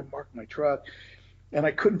 I know I marked my truck, and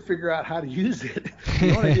I couldn't figure out how to use it. You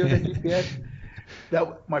know what I did with that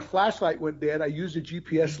GPS? My flashlight went dead. I used a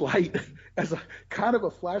GPS light as a kind of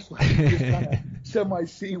a flashlight to just kind of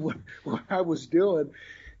semi-see what I was doing.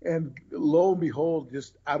 And lo and behold,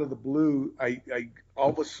 just out of the blue, I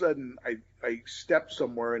all of a sudden I stepped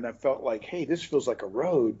somewhere, and I felt like, hey, this feels like a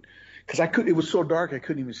road, because it was so dark I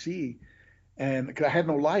couldn't even see. And because I had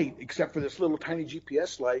no light except for this little tiny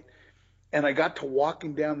GPS light, and I got to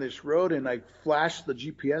walking down this road, and I flashed the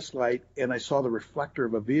GPS light, and I saw the reflector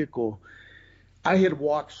of a vehicle. I had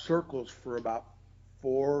walked circles for about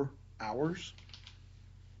 4 hours,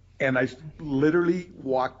 and I literally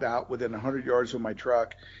walked out within 100 yards of my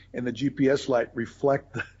truck, and the GPS light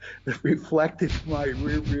reflected my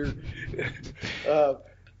rear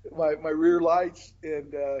my rear lights,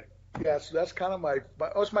 and so that's kind of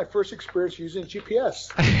that was my first experience using GPS.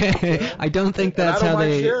 I don't think that's how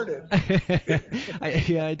they shared it.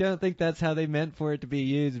 I don't think that's how they meant for it to be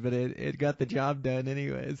used, but it got the job done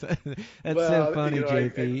anyways. That's so funny,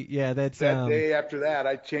 JP. That's that day after that,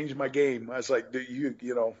 I changed my game. I was like,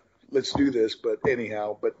 let's do this. But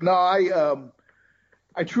anyhow, no,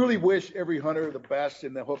 I truly wish every hunter the best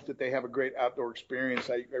in the hope that they have a great outdoor experience.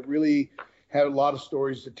 I really have a lot of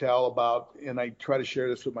stories to tell about, and I try to share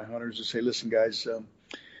this with my hunters and say, listen, guys,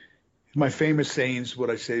 my famous sayings, what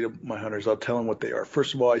I say to my hunters, I'll tell them what they are.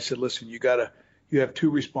 First of all, I said, listen, you have two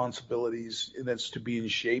responsibilities, and that's to be in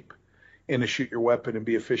shape and to shoot your weapon and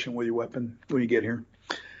be efficient with your weapon when you get here.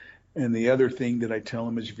 And the other thing that I tell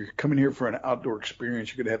them is, if you're coming here for an outdoor experience,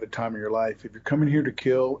 you're going to have the time of your life. If you're coming here to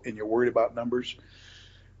kill and you're worried about numbers,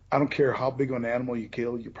 I don't care how big of an animal you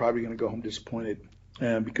kill, you're probably going to go home disappointed.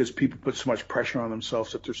 Because people put so much pressure on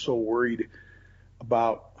themselves that they're so worried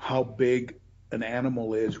about how big an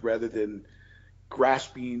animal is, rather than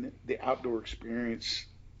grasping the outdoor experience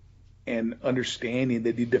and understanding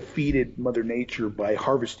that he defeated Mother Nature by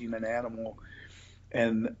harvesting an animal,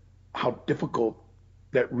 and how difficult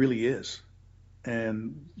that really is,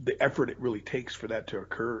 and the effort it really takes for that to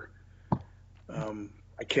occur.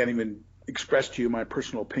 I can't even express to you my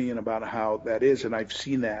personal opinion about how that is, and I've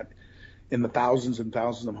seen that in the thousands and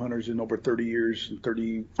thousands of hunters in over 30 years and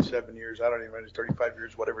 37 years. I don't even know, 35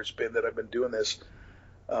 years, whatever it's been that I've been doing this.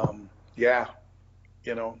 I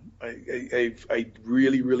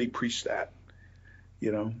really, really preach that.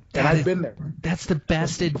 And I've been there. That's the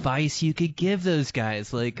best advice you could give those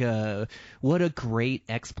guys. Like, what a great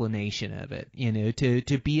explanation of it,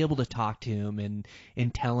 to be able to talk to them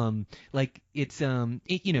and tell them, like, it's, and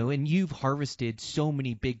you've harvested so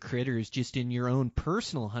many big critters just in your own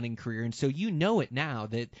personal hunting career. And so it now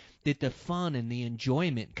that the fun and the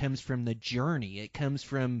enjoyment comes from the journey. It comes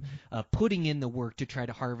from putting in the work to try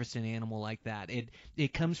to harvest an animal like that.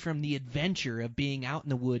 It comes from the adventure of being out in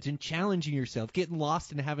the woods and challenging yourself, getting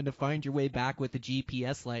lost and having to find your way back with the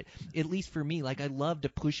GPS light. At least for me, like, I love to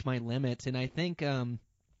push my limits, and I think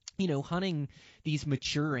hunting these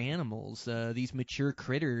mature animals, these mature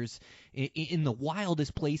critters in the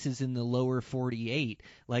wildest places in the lower 48,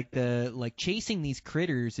 like chasing these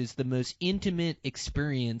critters is the most intimate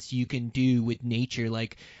experience you can do with nature,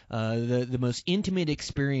 like the most intimate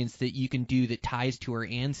experience that you can do that ties to our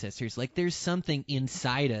ancestors. Like, there's something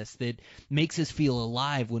inside us that makes us feel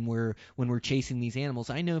alive when we're chasing these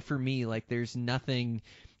animals. I know for me, like, there's nothing,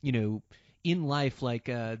 in life, like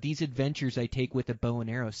these adventures I take with a bow and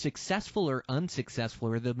arrow, successful or unsuccessful,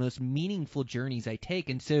 are the most meaningful journeys I take.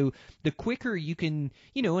 And so the quicker you can,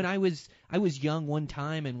 and I was young one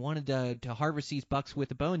time and wanted to harvest these bucks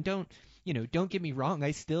with a bow. And don't get me wrong,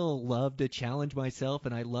 I still love to challenge myself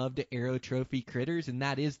and I love to arrow trophy critters, and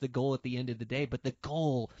that is the goal at the end of the day. But the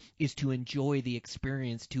goal is to enjoy the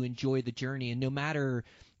experience, to enjoy the journey. And no matter,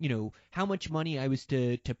 how much money I was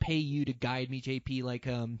to pay you to guide me, JP, like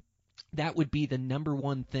that would be the number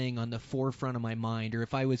one thing on the forefront of my mind. Or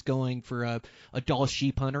if I was going for a Dall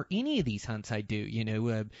sheep hunt, or any of these hunts I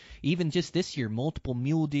do, even just this year, multiple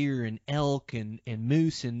mule deer and elk and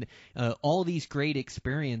moose and all these great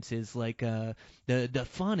experiences. Like the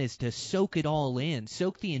fun is to soak it all in,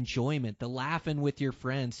 soak the enjoyment, the laughing with your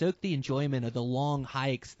friends, soak the enjoyment of the long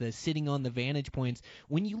hikes, the sitting on the vantage points.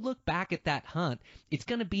 When you look back at that hunt, it's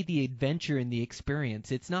going to be the adventure and the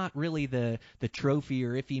experience. It's not really the trophy,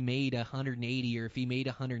 or if he made 180 or if he made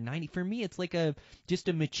 190. For me, it's like just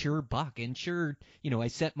a mature buck. And sure, I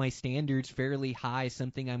set my standards fairly high,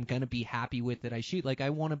 something I'm going to be happy with that I shoot. Like, I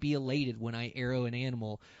want to be elated when I arrow an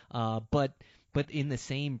animal. But in the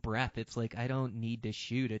same breath, it's like I don't need to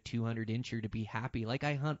shoot a 200 incher to be happy. Like,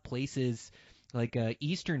 I hunt places like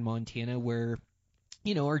eastern Montana where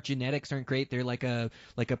our genetics aren't great. They're like a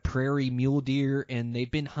prairie mule deer, and they've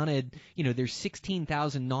been hunted. There's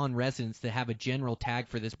 16,000 non-residents that have a general tag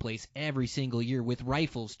for this place every single year with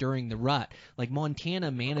rifles during the rut. Like, Montana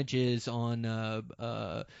manages on,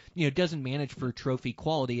 doesn't manage for trophy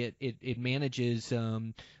quality. It manages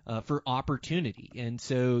for opportunity. And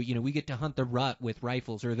so, we get to hunt the rut with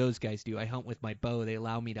rifles, or those guys do. I hunt with my bow. They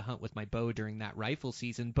allow me to hunt with my bow during that rifle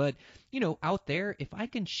season. But, out there, if I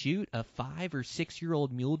can shoot a 5 or 6 year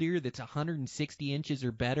old mule deer that's 160 inches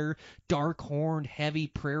or better, dark horned, heavy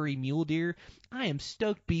prairie mule deer, I am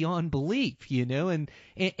stoked beyond belief,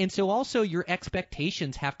 and so also your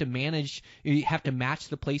expectations have to match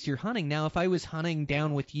the place you're hunting. Now, if I was hunting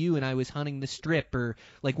down with you and I was hunting the Strip, or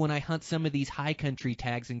like when I hunt some of these high country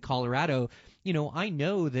tags in Colorado, I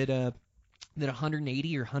know that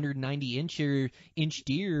 180 or 190 inch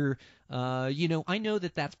deer, I know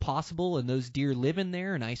that that's possible, and those deer live in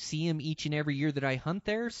there, and I see them each and every year that I hunt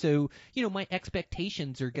there. So, my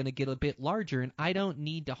expectations are going to get a bit larger, and I don't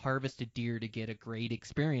need to harvest a deer to get a great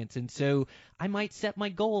experience. And so I might set my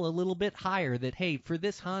goal a little bit higher, that, hey, for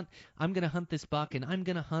this hunt, I'm going to hunt this buck, and I'm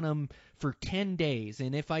going to hunt him for 10 days.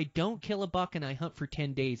 And if I don't kill a buck and I hunt for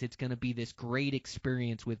 10 days, it's going to be this great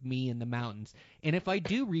experience with me in the mountains. And if I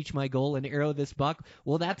do reach my goal and arrow this buck,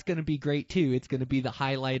 well, that's going to be great too. It's going to be the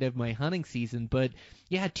highlight of my hunting season. But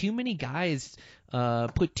yeah, too many guys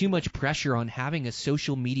put too much pressure on having a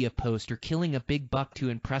social media post or killing a big buck to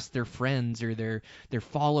impress their friends or their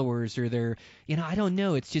followers or their, I don't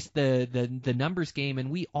know. It's just the numbers game,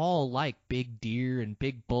 and we all like big deer and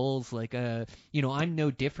big bulls. Like, I'm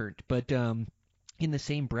no different, but in the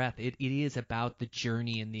same breath, it is about the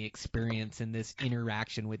journey and the experience and this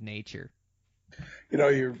interaction with nature.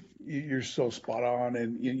 You're so spot on,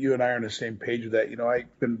 and you and I are on the same page with that.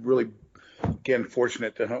 I've been really, again,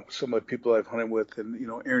 fortunate to hunt with some of the people I've hunted with, and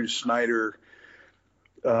Aaron Snyder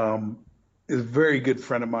is a very good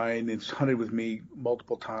friend of mine. He's hunted with me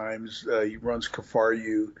multiple times. He runs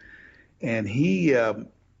Kafaru, and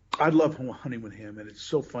I love hunting with him, and it's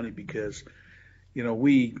so funny because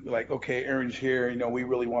we like, okay, Aaron's here. We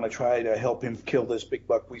really want to try to help him kill this big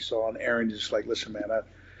buck we saw, and Aaron is like, listen, man,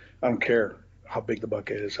 I don't care how big the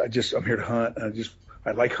buck is. I'm here to hunt.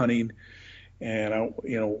 I like hunting, and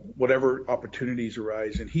whatever opportunities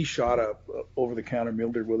arise. And he shot up over-the-counter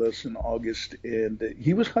mule deer with us in August, and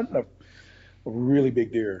he was hunting a really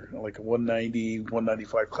big deer, like a 190,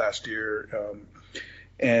 195 class deer.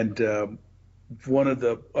 One of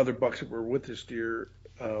the other bucks that were with this deer,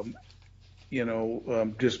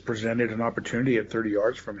 just presented an opportunity at 30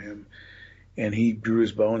 yards from him. And he drew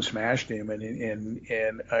his bow and smashed him,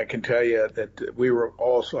 and I can tell you that we were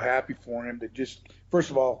all so happy for him to just,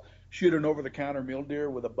 first of all, shoot an over-the-counter mule deer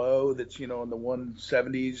with a bow that's in the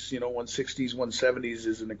 170s, 160s, 170s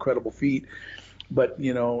is an incredible feat. But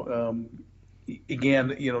again,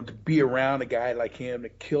 to be around a guy like him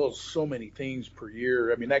that kills so many things per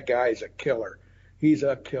year. I mean, that guy is a killer. He's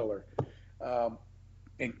a killer,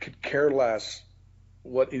 and could care less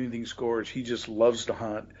what anything scores. He just loves to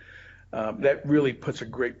hunt. That really puts a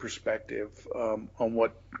great perspective on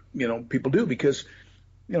what people do, because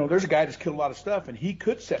there's a guy that's killed a lot of stuff, and he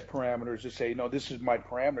could set parameters to say, no, this is my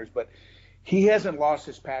parameters, but he hasn't lost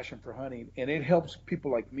his passion for hunting, and it helps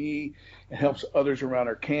people like me, it helps others around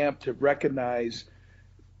our camp to recognize,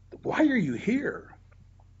 why are you here?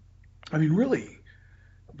 I mean, really,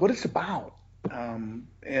 what it's about. And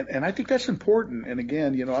I think that's important. And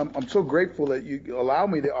again, I'm so grateful that you allow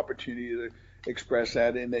me the opportunity to express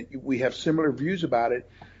that, and that we have similar views about it.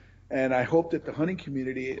 And I hope that the hunting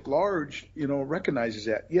community at large, recognizes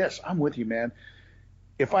that. Yes, I'm with you, man.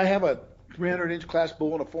 If I have a 300-inch class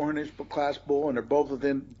bull and a 400-inch class bull, and they're both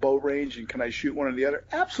within bow range, and can I shoot one or the other?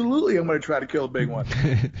 Absolutely, I'm going to try to kill a big one.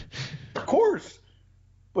 Of course.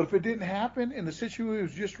 But if it didn't happen and the situation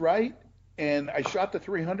was just right, and I shot the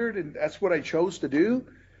 300 and that's what I chose to do,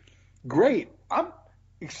 great. I'm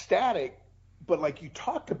ecstatic. But like you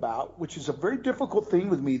talked about, which is a very difficult thing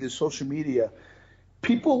with me, this social media,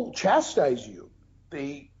 people chastise you.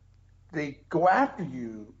 They go after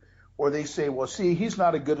you, or they say, well, see, he's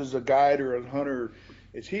not as good as a guide or a hunter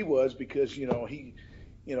as he was because, he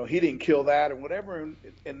didn't kill that or whatever.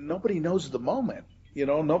 And nobody knows the moment,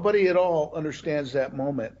 nobody at all understands that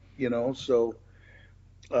moment, So,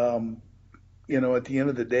 at the end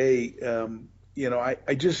of the day,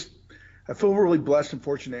 I feel really blessed and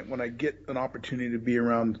fortunate when I get an opportunity to be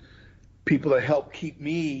around people that help keep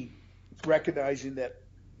me recognizing that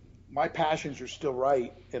my passions are still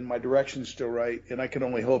right and my direction is still right. And I can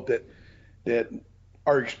only hope that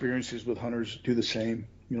our experiences with hunters do the same,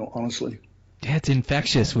 honestly. Yeah, it's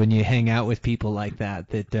infectious when you hang out with people like that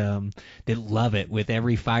love it with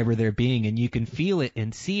every fiber of their being, and you can feel it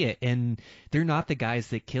and see it. And they're not the guys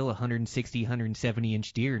that kill 160,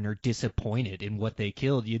 170-inch deer and are disappointed in what they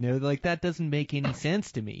killed. Like that doesn't make any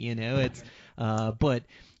sense to me. It's but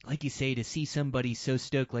like you say, to see somebody so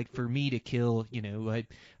stoked, like for me to kill,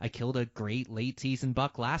 I killed a great late season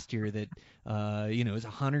buck last year that, it was a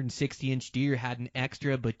 160-inch deer, had an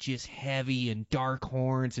extra, but just heavy and dark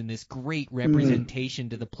horns and this great representation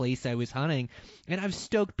to the place I was hunting. And I'm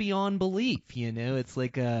stoked beyond belief, it's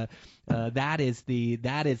like, that is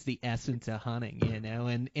the essence of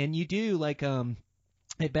hunting, and you do like, I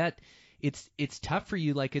bet it's tough for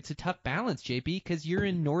you. Like, it's a tough balance, JP, because you're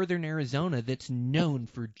in northern Arizona that's known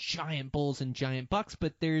for giant bulls and giant bucks,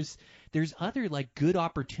 but there's other like good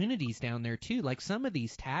opportunities down there too. Like some of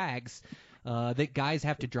these tags that guys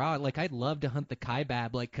have to draw. Like, I'd love to hunt the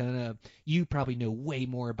kaibab. Like, you probably know way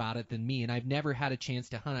more about it than me, and I've never had a chance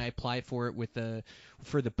to hunt. I applied for it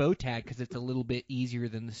for the bow tag because it's a little bit easier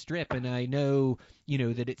than the strip, and I know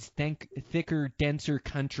that it's thicker, denser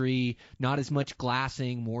country, not as much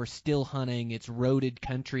glassing, more still hunting. It's roaded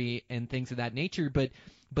country and things of that nature. But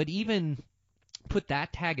even put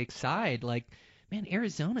that tag aside, like, man,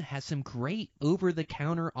 Arizona has some great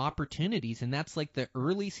over-the-counter opportunities, and that's like the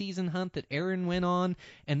early season hunt that Aaron went on,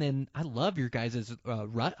 and then I love your guys'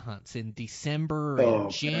 rut hunts in December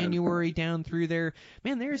and January down through there.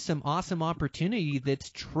 Man, there's some awesome opportunity that's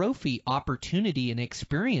trophy opportunity and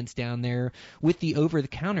experience down there with the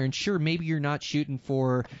over-the-counter, and sure, maybe you're not shooting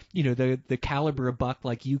for, the caliber of buck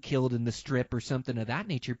like you killed in the strip or something of that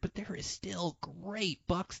nature, but there is still great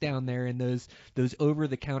bucks down there in those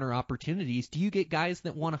over-the-counter opportunities. Do you get guys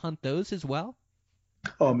that want to hunt those as well?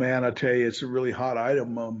 Oh man, I tell you, it's a really hot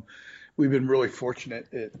item. We've been really fortunate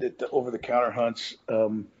that the over-the-counter hunts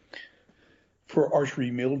for archery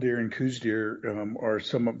mule deer and coos deer are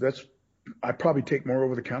some of that's. I probably take more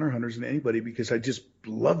over-the-counter hunters than anybody because I just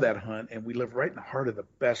love that hunt, and we live right in the heart of the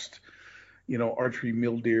best, archery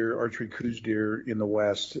mule deer, archery coos deer in the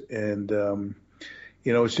West, and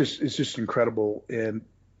it's just incredible. And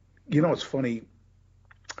it's funny.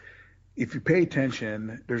 If you pay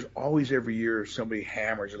attention, there's always every year somebody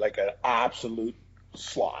hammers like an absolute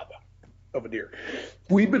slob of a deer.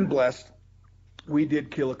 We've been blessed. We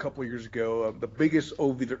did kill a couple of years ago. The biggest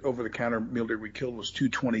over-the-counter mule deer we killed was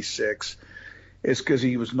 226. It's because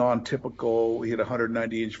he was non-typical. He had a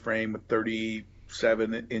 190-inch frame with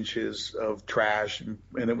 37 inches of trash, and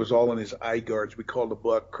it was all in his eye guards. We called the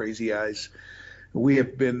buck Crazy Eyes. We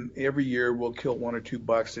have been every year we'll kill one or two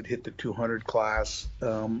bucks that hit the 200 class.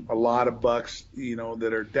 A lot of bucks,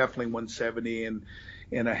 that are definitely 170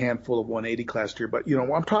 and a handful of 180 class deer. But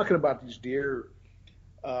I'm talking about these deer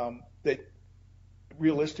that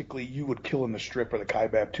realistically you would kill in the strip or the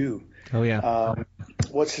kaibab too. Oh yeah.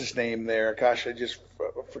 What's his name there? Gosh, I just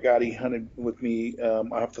forgot. He hunted with me.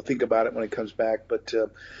 I have to think about it when he comes back. But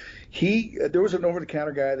there was an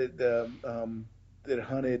over-the-counter guy that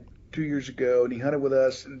hunted 2 years ago, and he hunted with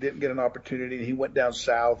us and didn't get an opportunity, and he went down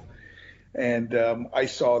south, and I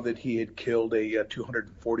saw that he had killed a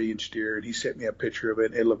 240-inch deer, and he sent me a picture of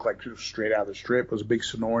it. It looked like it was straight out of the strip. It was a big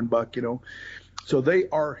Sonoran buck, So they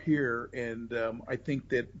are here, and I think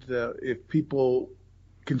that if people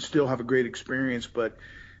can still have a great experience, but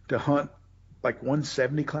to hunt like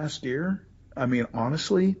 170 class deer, I mean,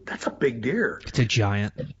 honestly, that's a big deer. It's a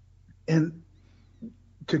giant. And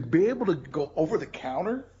to be able to go over the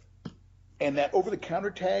counter and that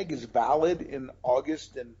over-the-counter tag is valid in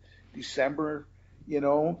August and December,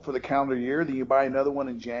 for the calendar year. Then you buy another one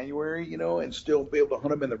in January, and still be able to hunt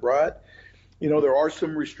them in the rut. There are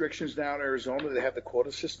some restrictions now in Arizona that have the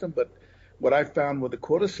quota system, but what I found with the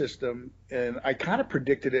quota system, and I kind of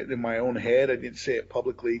predicted it in my own head, I didn't say it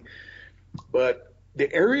publicly, but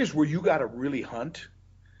the areas where you got to really hunt,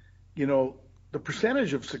 the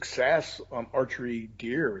percentage of success on archery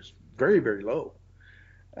deer is very, very low.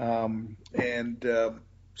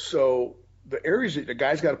 So the areas that the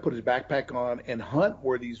guy's got to put his backpack on and hunt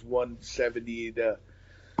where these 170 to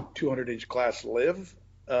 200 inch class live,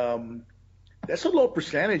 that's a low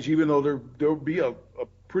percentage, even though there'll be a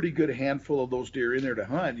pretty good handful of those deer in there to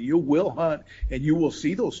hunt. You will hunt and you will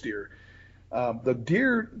see those deer. The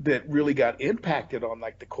deer that really got impacted on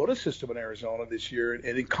like the quota system in Arizona this year, and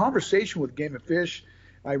in conversation with Game and Fish,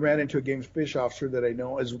 I ran into a Game and Fish officer that I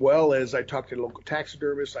know, as well as I talked to local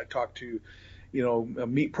taxidermists. I talked to,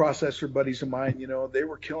 meat processor buddies of mine. They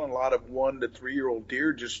were killing a lot of 1 to 3 year old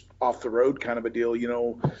deer just off the road kind of a deal,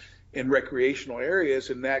 in recreational areas,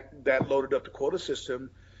 and that loaded up the quota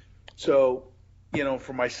system. So,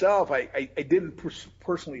 for myself, I didn't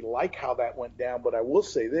personally like how that went down, but I will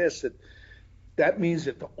say this, that means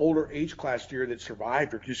that the older age class deer that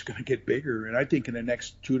survived are just going to get bigger. And I think in the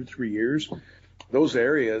next 2 to 3 years, those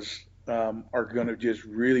areas are going to just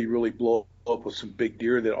really, really blow up with some big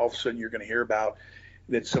deer that all of a sudden you're going to hear about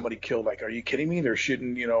that somebody killed. Like, are you kidding me? They're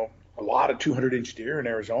shooting, a lot of 200-inch deer in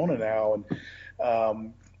Arizona now.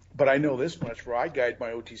 And but I know this much, where I guide my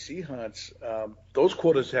OTC hunts, those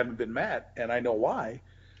quotas haven't been met, and I know why.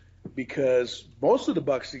 Because most of the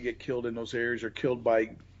bucks that get killed in those areas are killed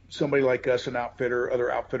by somebody like us, an outfitter,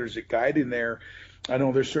 other outfitters that guide in there. I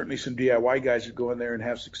know there's certainly some DIY guys that go in there and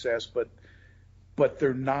have success, but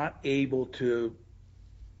they're not able to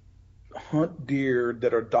hunt deer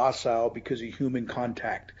that are docile because of human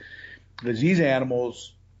contact. Because these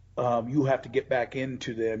animals, you have to get back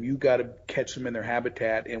into them. You got to catch them in their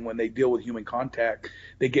habitat, and when they deal with human contact,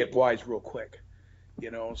 they get wise real quick.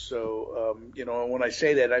 So when I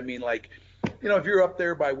say that, I mean, like, if you're up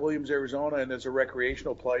there by Williams, Arizona, and there's a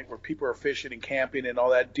recreational place where people are fishing and camping and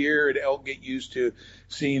all that, deer and elk get used to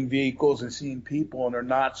seeing vehicles and seeing people, and they're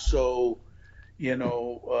not so,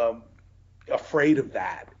 afraid of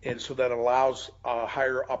that. And so that allows a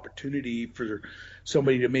higher opportunity for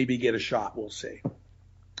somebody to maybe get a shot, we'll say.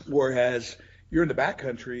 Whereas you're in the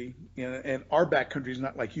backcountry, and our backcountry is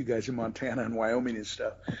not like you guys in Montana and Wyoming and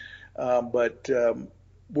stuff, but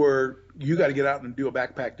where you got to get out and do a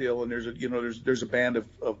backpack deal, and there's a band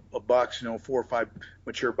of bucks, 4 or 5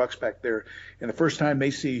 mature bucks back there, and the first time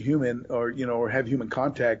they see a human or have human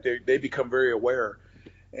contact, they become very aware,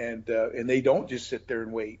 and they don't just sit there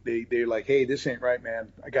and wait. They're like, hey, this ain't right,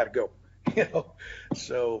 man. I got to go.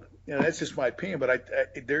 So that's just my opinion, but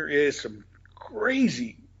there is some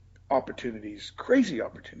crazy opportunities.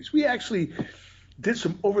 We actually did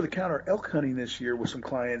some over-the-counter elk hunting this year with some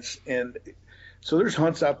clients, and so there's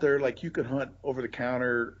hunts out there, like you can hunt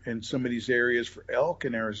over-the-counter in some of these areas for elk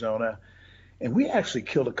in Arizona, and we actually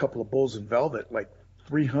killed a couple of bulls in velvet, like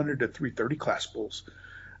 300 to 330 class bulls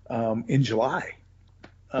in July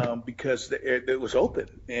because it was open,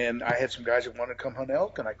 and I had some guys that wanted to come hunt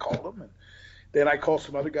elk, and I called them, and then I called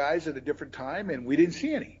some other guys at a different time, and we didn't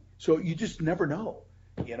see any. So you just never know.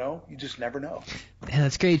 You just never know. Yeah,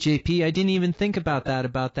 that's great, JP. I didn't even think about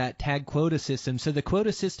that tag quota system. So the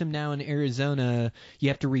quota system now in Arizona, you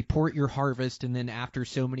have to report your harvest, and then after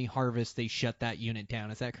so many harvests, they shut that unit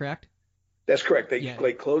down. Is that correct? That's correct.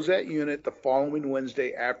 They close that unit the following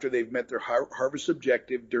Wednesday after they've met their harvest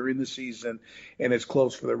objective during the season, and it's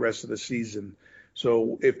closed for the rest of the season.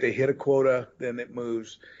 So if they hit a quota, then it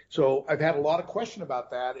moves. So I've had a lot of question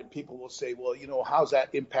about that, and people will say, well, how's that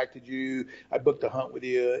impacted you? I booked a hunt with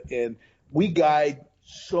you, and we guide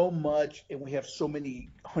so much, and we have so many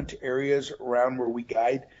hunt areas around where we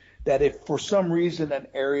guide, that if for some reason an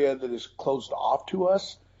area that is closed off to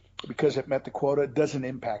us because it met the quota, it doesn't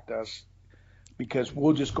impact us, because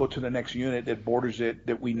we'll just go to the next unit that borders it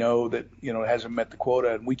that we know that hasn't met the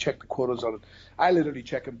quota, and we check the quotas on it. I literally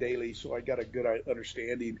check them daily, so I got a good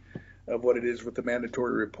understanding of what it is with the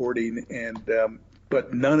mandatory reporting. And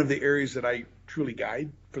but none of the areas that I truly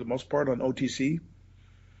guide, for the most part on OTC,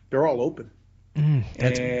 they're all open.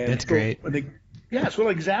 That's great. So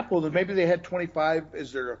an example that maybe they had 25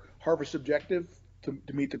 as their harvest objective to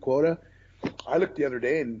meet the quota. I looked the other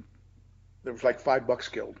day and there was like 5 bucks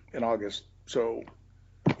killed in August. So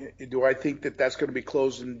do I think that that's going to be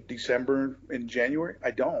closed in December and January?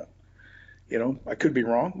 I don't. I could be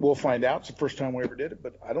wrong. We'll find out. It's the first time we ever did it,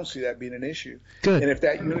 but I don't see that being an issue. Good. And if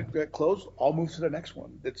that unit got closed, I'll move to the next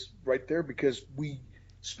one that's right there, because we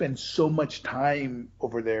spend so much time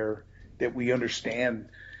over there that we understand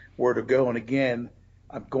where to go. And again,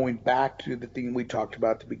 I'm going back to the thing we talked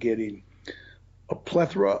about at the beginning, a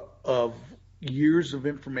plethora of years of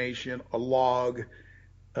information, a log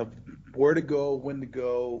of where to go, when to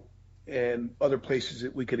go, and other places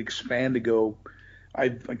that we could expand to go.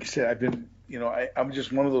 Like I said, I've been, I'm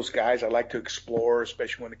just one of those guys. I like to explore,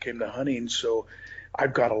 especially when it came to hunting. So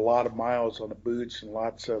I've got a lot of miles on the boots and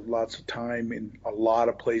lots of time in a lot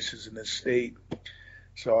of places in this state.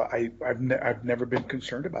 So I've never been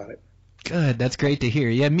concerned about it. Good. That's great to hear.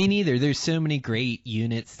 Yeah, me neither. There's so many great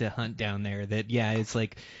units to hunt down there that, yeah, it's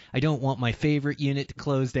like I don't want my favorite unit to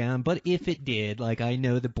close down, but if it did, like I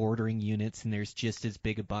know the bordering units and there's just as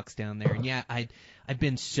big a bucks down there. And yeah, I've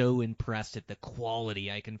been so impressed at the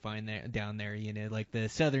quality I can find down there, like the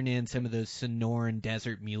southern end, some of those Sonoran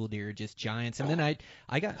desert mule deer are just giants. And then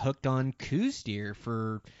I got hooked on Coues deer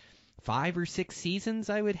for 5 or 6 seasons.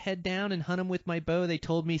 I would head down and hunt them with my bow. They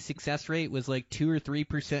told me success rate was like 2 or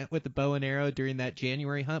 3% with the bow and arrow during that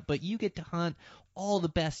January hunt, but you get to hunt all the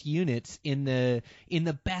best units in the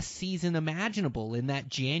best season imaginable in that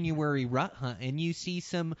January rut hunt, and you see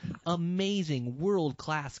some amazing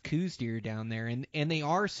world-class Coues deer down there, and they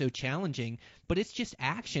are so challenging, but it's just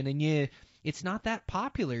action, and it's not that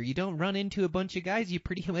popular. You don't run into a bunch of guys. You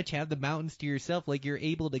pretty much have the mountains to yourself. Like, you're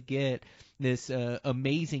able to get this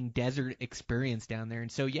amazing desert experience down there.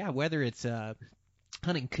 And so, yeah, whether it's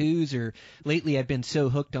hunting Coues, or lately I've been so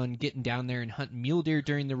hooked on getting down there and hunting mule deer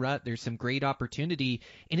during the rut. There's some great opportunity,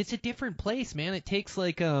 and it's a different place, man. It takes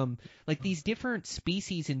like these different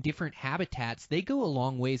species and different habitats, they go a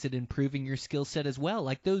long ways at improving your skill set as well.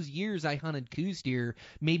 Like those years I hunted Coues deer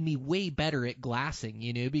made me way better at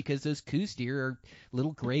glassing, because those Coues deer are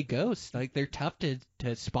little gray ghosts. Like, they're tough to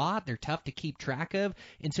spot, they're tough to keep track of,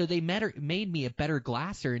 and so they made me a better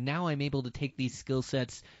glasser. And now I'm able to take these skill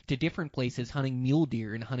sets to different places, hunting mule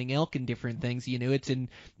deer and hunting elk and different things. It's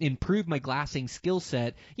improved my glassing skill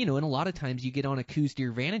set. And a lot of times you get on a Coues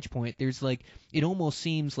deer vantage point, there's it almost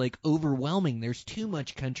seems like overwhelming. There's too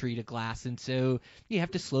much country to glass, and so you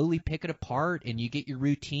have to slowly pick it apart, and you get your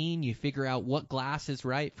routine, you figure out what glass is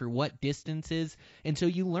right for what distances, and so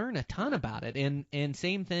you learn a ton about it. And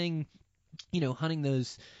same thing, hunting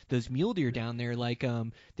those mule deer down there,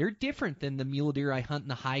 they're different than the mule deer I hunt in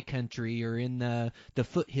the high country or in the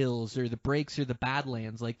foothills or the breaks or the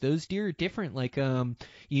badlands. Like, those deer are different.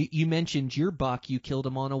 You mentioned your buck, you killed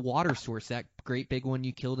him on a water source, that great big one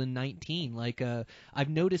you killed in 19. I've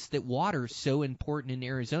noticed that water is so important in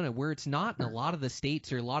Arizona, where it's not in a lot of the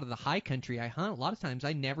states or a lot of the high country I hunt. A lot of times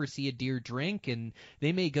I never see a deer drink, and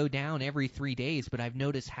they may go down every 3 days, but I've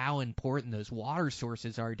noticed how important those water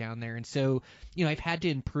sources are down there. And so, I've had to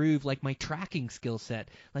improve my tracking skill set.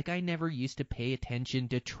 I never used to pay attention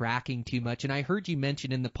to tracking too much, and I heard you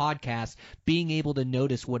mention in the podcast being able to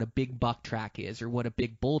notice what a big buck track is or what a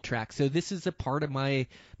big bull track. So this is a part of my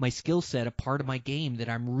skill set, a part of my game that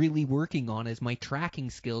I'm really working on, is my tracking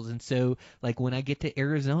skills. And so when I get to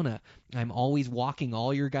Arizona, I'm always walking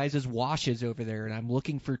all your guys' washes over there, and I'm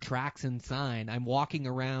looking for tracks and sign. I'm walking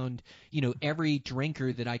around, every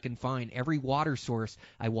drinker that I can find, every water source.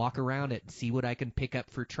 I walk around it and see what I can pick up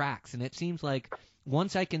for tracks. And it seems like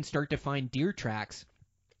once I can start to find deer tracks,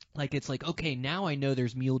 it's okay, now I know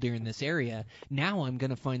there's mule deer in this area. Now I'm going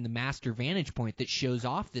to find the master vantage point that shows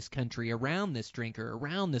off this country around this drinker,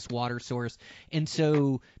 around this water source. And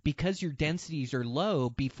so, because your densities are low,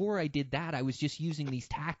 before I did that, I was just using these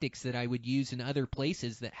tactics that I would use in other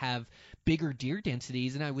places that have bigger deer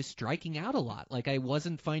densities, and I was striking out a lot. I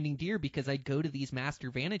wasn't finding deer because I'd go to these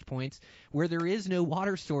master vantage points where there is no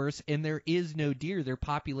water source and there is no deer. Their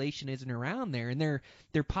population isn't around there, and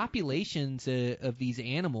their populations of these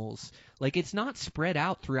animals, it's not spread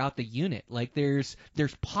out throughout the unit. There's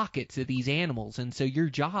pockets of these animals, and so your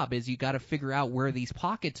job is you got to figure out where these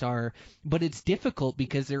pockets are, but it's difficult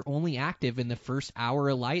because they're only active in the first hour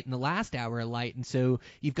of light and the last hour of light. And so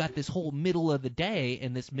you've got this whole middle of the day,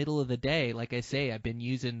 and this middle of the day, like I say, I've been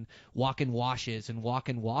using walk-in washes and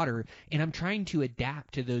walk-in water, and I'm trying to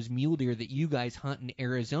adapt to those mule deer that you guys hunt in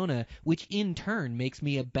Arizona, which in turn makes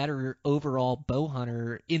me a better overall bow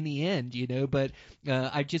hunter in the end, but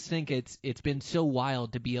I just think it's been so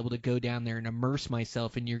wild to be able to go down there and immerse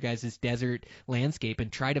myself in your guys' desert landscape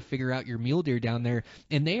and try to figure out your mule deer down there.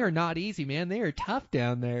 And they are not easy, man. They are tough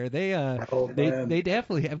down there. They they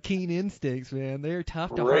definitely have keen instincts, man. They are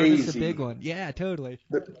tough to harness a big one. Yeah, totally.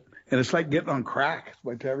 And it's like getting on crack.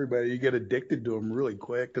 Like to everybody, you get addicted to them really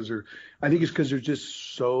quick I think it's because they're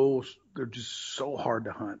just so hard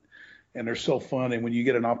to hunt, and they're so fun. And when you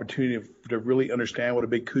get an opportunity to really understand what a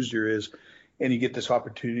big Coues deer is, and you get this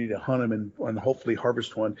opportunity to hunt them and hopefully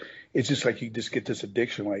harvest one, it's just like you just get this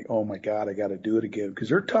addiction. Like, oh my God, I got to do it again, because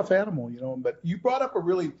they're a tough animal, But you brought up a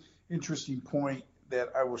really interesting point that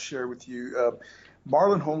I will share with you.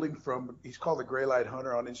 Marlon Holding he's called the Gray Light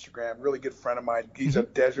Hunter on Instagram, really good friend of mine. He's a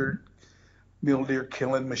desert mule deer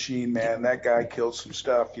killing machine, man. That guy kills some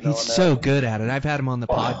stuff, He's so good at it. I've had him on the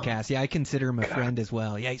podcast. Yeah, I consider him a friend as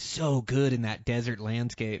well. Yeah, he's so good in that desert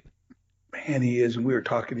landscape. Man, he is. And we were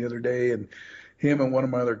talking the other day, and him and one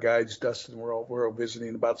of my other guides, Dustin, we're all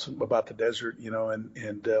visiting about the desert,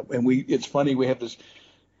 and we. It's funny, we have this.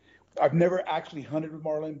 I've never actually hunted with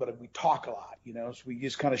Marlon, but we talk a lot, So we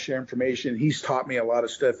just kind of share information. He's taught me a lot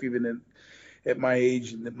of stuff, even at my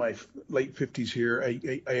age and in my late 50s here.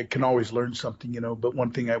 I can always learn something, But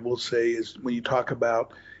one thing I will say is when you talk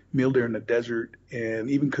about mule deer in the desert and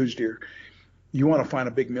even Coues deer, you want to find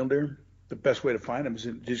a big mule deer. The best way to find them is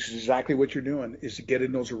just exactly what you're doing, is to get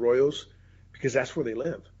in those arroyos, because that's where they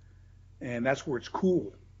live, and that's where it's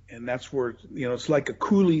cool, and that's where it's like a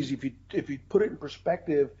coulees. If you put it in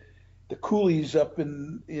perspective, the coulees up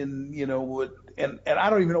in what, and I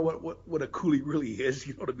don't even know what a coulee really is,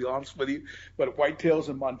 to be honest with you. But whitetails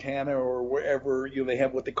in Montana or wherever, they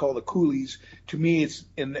have what they call the coulees. To me, it's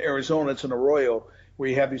in Arizona, it's an arroyo where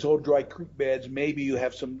you have these old dry creek beds. Maybe you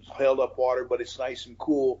have some held up water, but it's nice and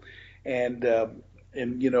cool. And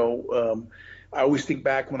I always think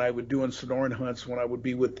back when I would doing Sonoran hunts, when I would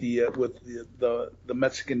be with the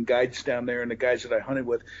Mexican guides down there and the guys that I hunted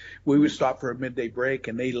with, we would stop for a midday break,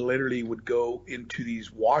 and they literally would go into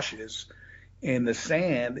these washes in the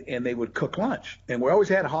sand, and they would cook lunch. And we always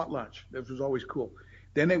had a hot lunch. This was always cool.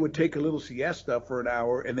 Then they would take a little siesta for an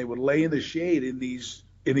hour, and they would lay in the shade in these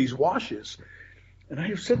washes. And I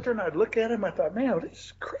would sit there and I'd look at them. I thought, man, this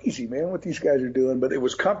is crazy, man, what these guys are doing. But it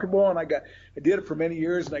was comfortable, and I did it for many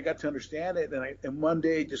years, and I got to understand it. And one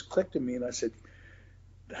day it just clicked to me, and I said,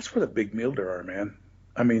 that's where the big mule deer are, man.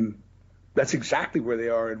 I mean, that's exactly where they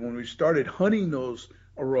are. And when we started hunting those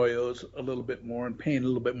arroyos a little bit more and paying a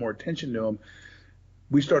little bit more attention to them,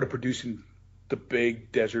 we started producing the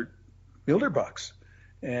big desert mule deer bucks.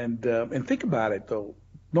 And think about it, though.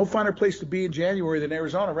 No finer place to be in January than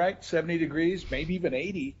Arizona, right? 70 degrees, maybe even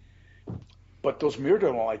 80. But those mule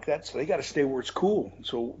deer don't like that, so they got to stay where it's cool.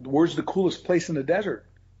 So where's the coolest place in the desert?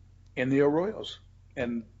 In the arroyos.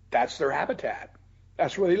 And that's their habitat.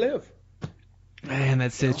 That's where they live. Man,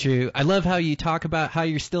 that's so true. I love how you talk about how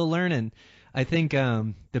you're still learning. I think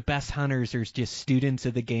the best hunters are just students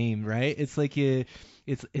of the game, right? It's like you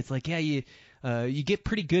get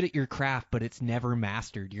pretty good at your craft, but it's never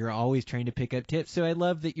mastered. You're always trying to pick up tips. So I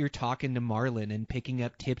love that you're talking to Marlon and picking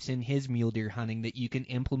up tips in his mule deer hunting that you can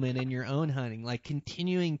implement in your own hunting, like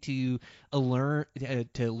continuing to learn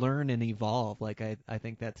and evolve. Like I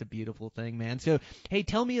think that's a beautiful thing, man. So hey,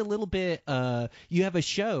 tell me a little bit. You have a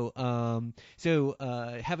show.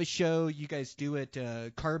 Have a show you guys do at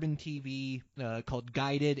Carbon TV called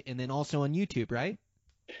Guided, and then also on YouTube, right?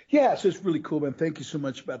 Yeah, so it's really cool, man. Thank you so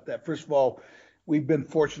much about that. First of all, we've been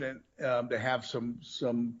fortunate to have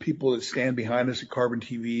some people that stand behind us at Carbon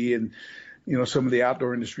TV, and some of the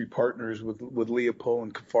outdoor industry partners with Leopold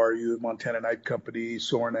and Kafaru, Montana Knife Company,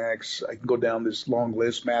 Sornex. I can go down this long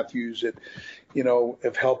list. Matthews that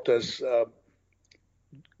have helped us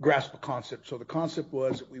grasp a concept. So the concept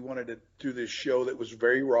was that we wanted to do this show that was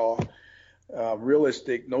very raw,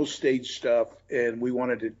 realistic, no stage stuff, and we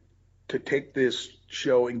wanted to take this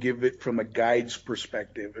show and give it from a guide's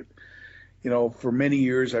perspective. For many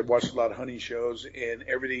years I've watched a lot of hunting shows, and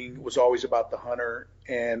everything was always about the hunter,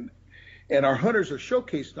 and our hunters are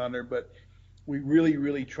showcased on there, but we really,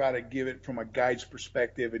 really try to give it from a guide's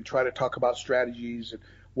perspective and try to talk about strategies and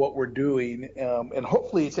what we're doing. And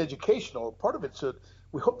hopefully it's educational. Part of it's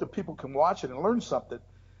we hope that people can watch it and learn something.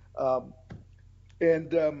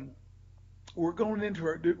 We're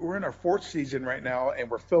in our fourth season right now, and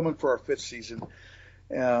we're filming for our fifth season.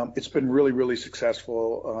 It's been really, really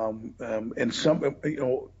successful. And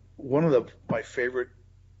one of my favorite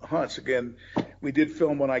hunts, again, we did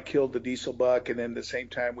film when I killed the diesel buck, and then at the same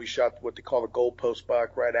time we shot what they call a goalpost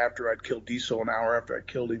buck right after I'd killed diesel, an hour after I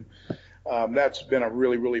killed him. That's been a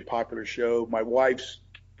really, really popular show. My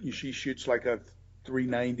she shoots like a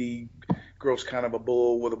 390 gross kind of a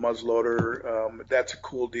bull with a muzzleloader. That's a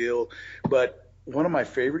cool deal. But one of my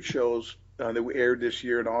favorite shows that we aired this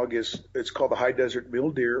year in August, it's called the High Desert Mule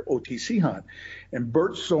Deer OTC Hunt. And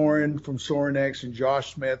Bert Soren from Sornex and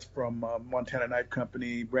Josh Smith from Montana Knife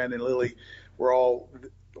Company, Brandon Lilly,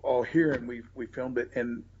 all here, and we filmed it.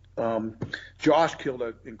 And Josh killed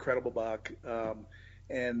an incredible buck.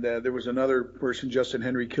 And there was another person, Justin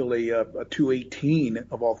Henry, killed a 218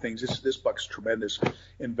 of all things. This buck's tremendous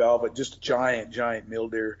in velvet, just a giant mule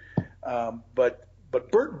deer. But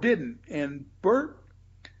Bert didn't, and Bert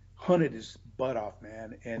hunted his butt off,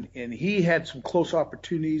 man. And he had some close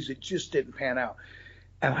opportunities. It just didn't pan out.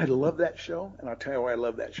 And I love that show, and I'll tell you why I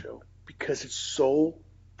love that show, because it's so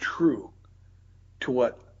true to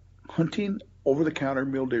what hunting over-the-counter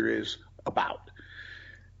mule deer is about.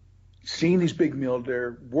 Seeing these big mule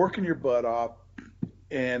deer, working your butt off,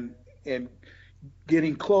 and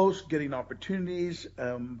getting close, getting opportunities.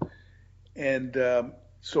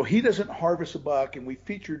 So he doesn't harvest a buck, and we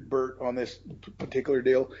featured Bert on this particular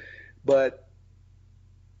deal. But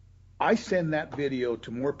I send that video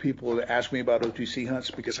to more people that ask me about OTC hunts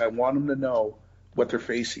because I want them to know what they're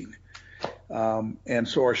facing. And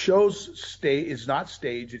so our shows is not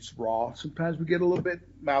staged, it's raw. Sometimes we get a little bit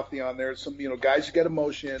mouthy on there. Some, guys get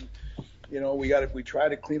emotion. We try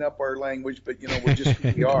to clean up our language, but we're just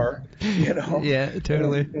who we are. Yeah,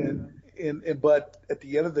 totally. But at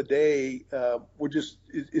the end of the day,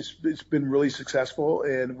 it's been really successful,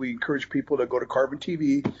 and we encourage people to go to Carbon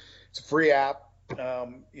TV. It's a free app.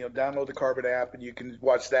 Download the Carbon app, and you can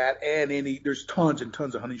watch that. And there's tons and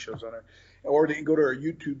tons of hunting shows on there. Or they can go to our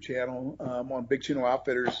YouTube channel on Big Chino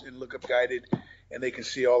Outfitters and look up Guided, and they can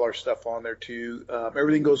see all our stuff on there too.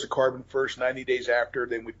 Everything goes to Carbon first, 90 days after,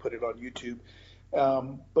 then we put it on YouTube.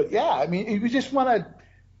 But yeah, I mean,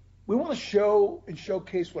 we want to show and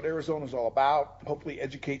showcase what Arizona's all about. Hopefully,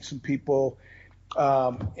 educate some people,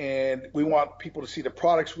 and we want people to see the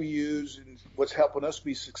products we use and what's helping us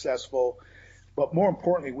be successful. But more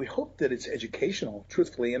importantly, we hope that it's educational,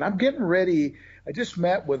 truthfully. And I'm getting ready. I just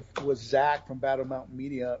met with Zach from Battle Mountain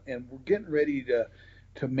Media, and we're getting ready to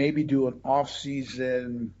maybe do an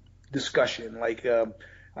off-season discussion. Like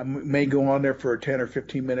I may go on there for a 10 or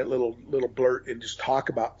 15-minute little blurt and just talk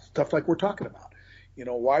about stuff like we're talking about.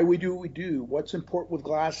 Why we do what we do, what's important with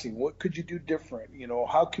glassing, what could you do different,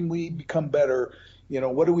 how can we become better,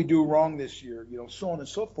 what do we do wrong this year, so on and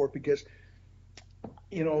so forth, because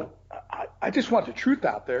I just want the truth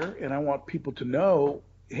out there, and I want people to know,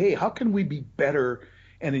 hey, how can we be better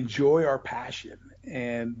and enjoy our passion?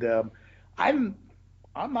 And I'm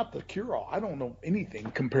not the cure-all. I don't know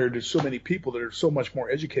anything compared to so many people that are so much more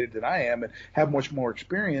educated than I am and have much more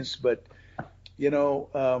experience. But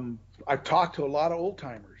I've talked to a lot of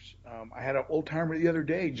old-timers. I had an old-timer the other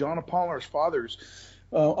day, John Apollar's father's.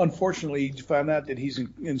 Unfortunately, he found out that he's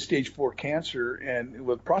in stage 4 cancer and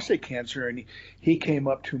with prostate cancer, and he came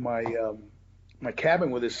up to my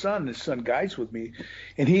cabin with his son. His son guides with me,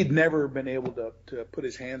 and he'd never been able to put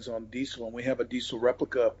his hands on diesel, and we have a diesel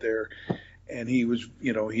replica up there. And he was,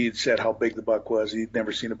 he had said how big the buck was. He'd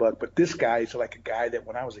never seen a buck, but this guy is like a guy that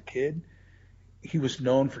when I was a kid, he was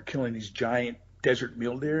known for killing these giant desert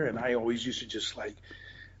mule deer, and I always used to just like,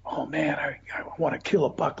 oh man, I want to kill a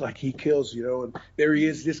buck like he kills, and there he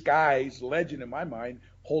is, this guy, he's a legend in my mind,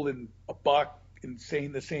 holding a buck and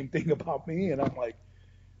saying the same thing about me, and I'm like,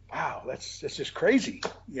 wow, that's just crazy,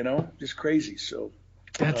 just crazy. So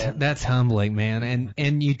that's humbling, man,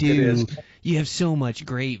 and you have so much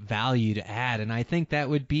great value to add, and I think that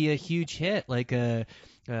would be a huge hit. Like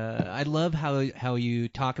I love how you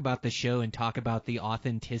talk about the show and talk about the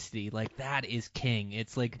authenticity. Like that is king.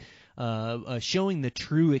 It's like showing the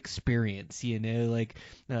true experience, like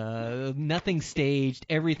nothing staged,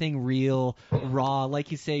 everything real, raw.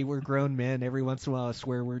 Like you say, we're grown men. Every once in a while a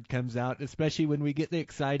swear word comes out, especially when we get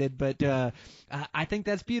excited. But I think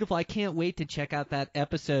that's beautiful. I can't wait to check out that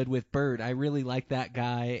episode with Bert. I really like that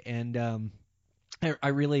guy, and I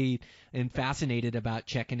really am fascinated about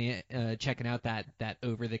checking out that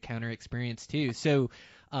over-the-counter experience too. So,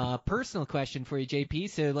 personal question for you, JP.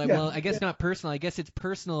 So, well, I guess not personal. I guess it's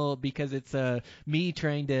personal because it's me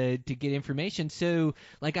trying to get information. So,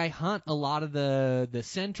 like, I hunt a lot of the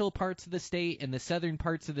central parts of the state and the southern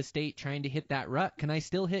parts of the state, trying to hit that rut. Can I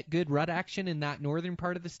still hit good rut action in that northern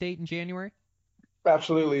part of the state in January?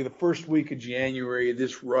 Absolutely. The first week of January,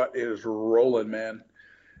 this rut is rolling, man.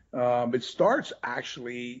 It starts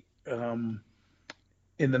actually in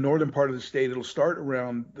the northern part of the state. It'll start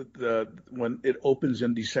around when it opens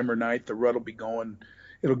in December 9th. The rut will be going.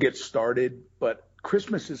 It'll get started. But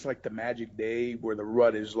Christmas is like the magic day where the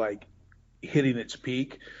rut is like hitting its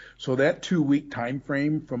peak. So that 2-week time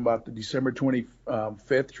frame from about the December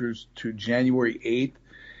 25th through to January 8th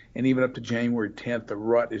and even up to January 10th, the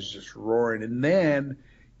rut is just roaring. And then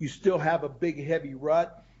you still have a big heavy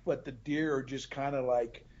rut, but the deer are just kind of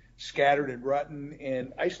like scattered and rutting,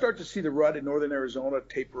 and I start to see the rut in northern Arizona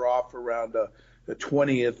taper off around the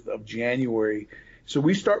 20th of January. So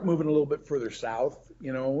we start moving a little bit further south,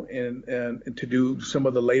 and to do some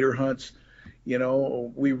of the later hunts.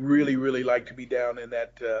 We really like to be down in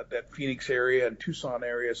that Phoenix area and Tucson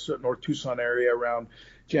area, so North Tucson area, around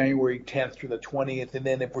January 10th through the 20th. And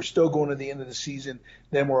then if we're still going to the end of the season,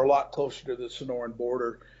 then we're a lot closer to the Sonoran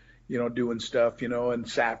border, doing stuff, and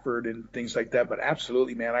Safford and things like that. But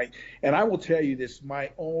absolutely, man, I will tell you this,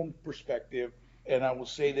 my own perspective, and I will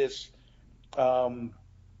say this.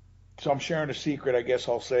 So I'm sharing a secret, I guess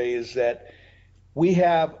I'll say, is that we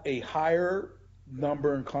have a higher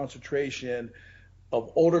number and concentration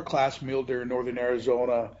of older class mule deer in northern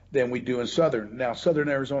Arizona than we do in southern. Now, southern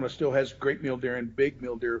Arizona still has great mule deer and big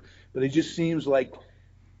mule deer, but it just seems like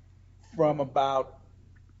from about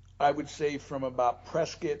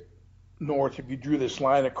Prescott north, if you drew this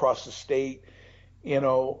line across the state,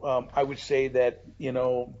 I would say that,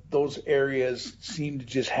 those areas seem to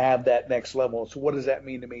just have that next level. So what does that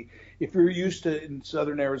mean to me? If you're used to in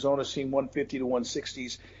southern Arizona seeing 150 to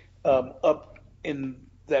 160s, up in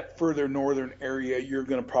that further northern area, you're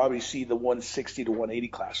going to probably see the 160 to 180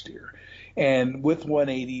 class deer. And with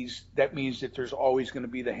 180s, that means that there's always going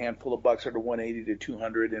to be the handful of bucks that are 180 to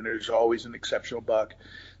 200, and there's always an exceptional buck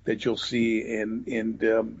that you'll see. And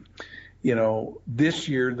this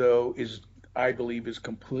year, though, I believe is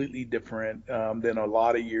completely different than a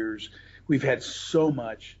lot of years. We've had so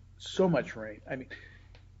much rain. I mean,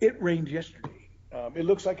 it rained yesterday. It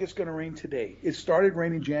looks like it's going to rain today. It started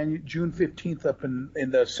raining June 15th up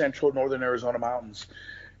in the central northern Arizona mountains.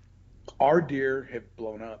 Our deer have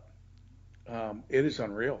blown up. It is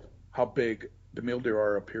unreal how big the mule deer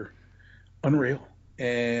are up here. Unreal.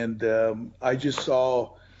 And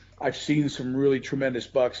I've seen some really tremendous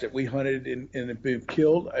bucks that we hunted and have been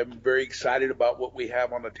killed. I'm very excited about what we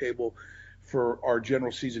have on the table for our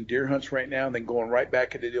general season deer hunts right now, and then going right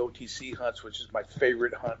back into the OTC hunts, which is my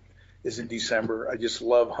favorite hunt, is in December. I just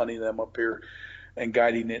love hunting them up here and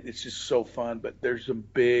guiding it. It's just so fun. But there's some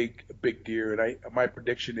big deer, and my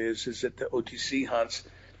prediction is that the OTC hunts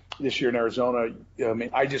this year in Arizona. I mean,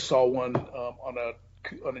 I just saw one on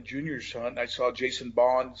a juniors hunt. I saw Jason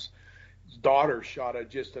Bond's daughter shot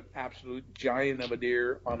just an absolute giant of a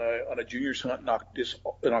deer on a juniors hunt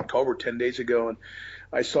in October 10 days ago, and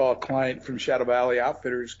I saw a client from Shadow Valley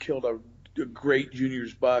Outfitters killed a great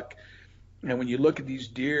juniors buck. And when you look at these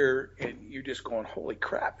deer, and you're just going, holy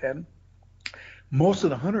crap, man. Most of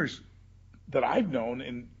the hunters that I've known,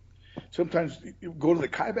 and sometimes you go to the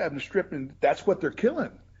Kaibab and Strip, and that's what they're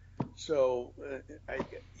killing. So,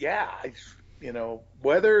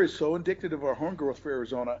 weather is so indicative of our horn growth for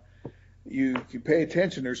Arizona. You pay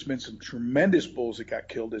attention, there's been some tremendous bulls that got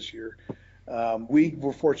killed this year. We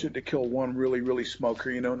were fortunate to kill one really smoker,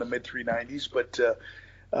 in the mid 390s,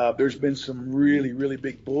 but there's been some really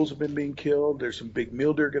big bulls have been being killed. There's some big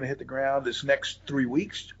mule deer going to hit the ground this next 3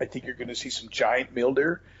 weeks. I think you're going to see some giant mule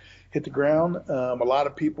deer hit the ground. A lot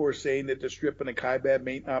of people are saying that the Strip and the Kaibab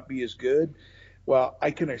may not be as good. Well,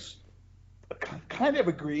 I can kind of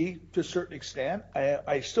agree to a certain extent.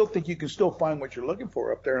 I still think you can still find what you're looking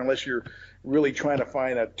for up there, unless you're really trying to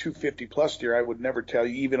find a 250 plus deer. I would never tell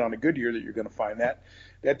you, even on a good year, that you're going to find that.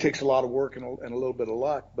 That takes a lot of work and a little bit of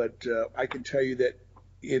luck. But I can tell you that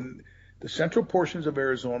in the central portions of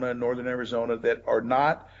Arizona and northern Arizona that are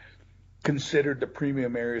not considered the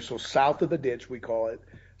premium area, so south of the ditch, we call it,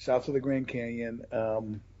 south of the Grand Canyon,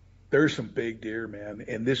 there's some big deer, man.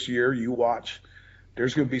 And this year, you watch,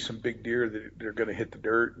 there's going to be some big deer that are going to hit the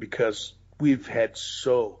dirt because we've had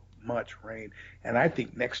so much rain. And I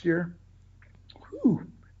think next year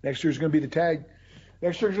is going to be the tag.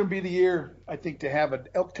 Next year is going to be the year, I think, to have an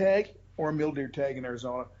elk tag or a mule deer tag in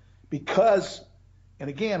Arizona. Because, and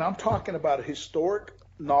again, I'm talking about a historic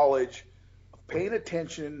knowledge of paying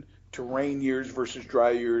attention to rain years versus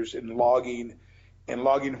dry years and logging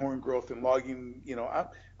horn growth and logging,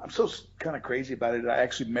 I'm so kind of crazy about it that I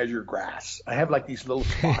actually measure grass. I have like these little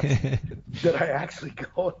spots that I actually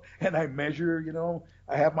go and I measure,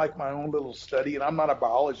 I have like my own little study, and I'm not a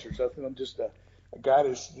biologist or something. I'm just a guy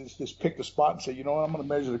that's just picked a spot and say, I'm going to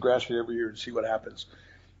measure the grass here every year and see what happens.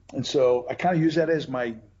 And so I kind of use that as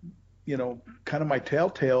my, kind of my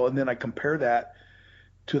telltale, and then I compare that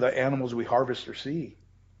to the animals we harvest or see.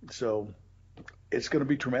 So it's going to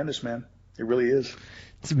be tremendous, man. It really is.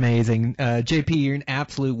 It's amazing. JP, you're an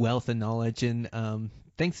absolute wealth of knowledge, and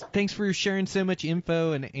thanks for sharing so much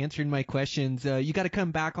info and answering my questions. You got to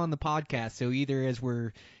come back on the podcast, so either as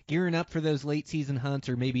we're gearing up for those late season hunts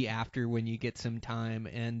or maybe after when you get some time.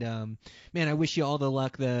 And man, I wish you all the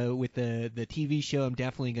luck with the TV show. I'm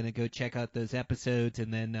definitely going to go check out those episodes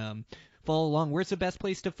and then follow along. Where's the best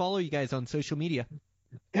place to follow you guys on social media?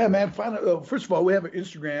 Yeah, man. First of all, we have an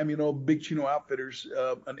Instagram, Big Chino Outfitters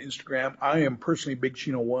on Instagram. I am personally Big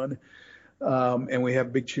Chino One, and we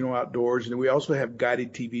have Big Chino Outdoors, and we also have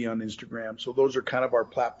Guided TV on Instagram. So those are kind of our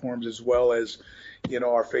platforms, as well as,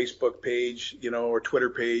 our Facebook page, or Twitter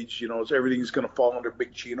page. So everything's going to fall under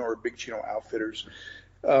Big Chino or Big Chino Outfitters.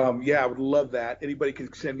 Yeah, I would love that. Anybody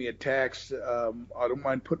can send me a text. I don't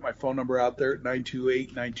mind putting my phone number out there at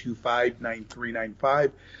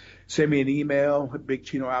 928-925-9395. Send me an email at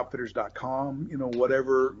bigchino.outfitters.com.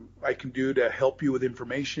 Whatever I can do to help you with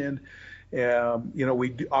information.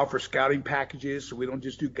 We offer scouting packages, so we don't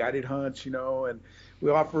just do guided hunts, and we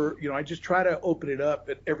offer, I just try to open it up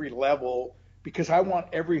at every level, because I want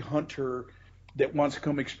every hunter that wants to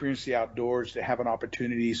come experience the outdoors to have an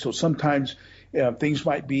opportunity. So sometimes things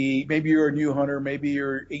might be, maybe you're a new hunter, maybe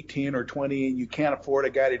you're 18 or 20 and you can't afford a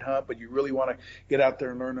guided hunt, but you really want to get out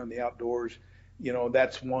there and learn on the outdoors.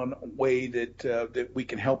 That's one way that we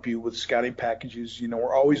can help you with scouting packages.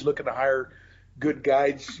 We're always looking to hire good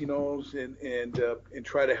guides, and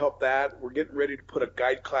try to help that. We're getting ready to put a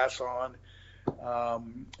guide class on. I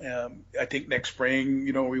think next spring,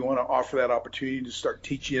 we want to offer that opportunity to start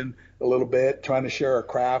teaching a little bit, trying to share our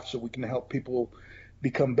craft so we can help people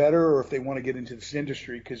become better, or if they want to get into this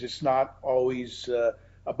industry, because it's not always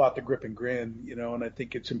about the grip and grin, and I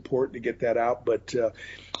think it's important to get that out. But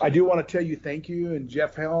I do want to tell you thank you, and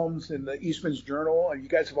Jeff Helms and the Eastman's Journal, and you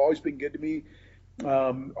guys have always been good to me,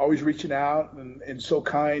 always reaching out and so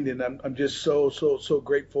kind, and I'm just so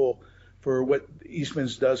grateful for what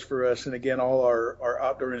Eastman's does for us. And again, all our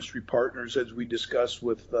outdoor industry partners, as we discussed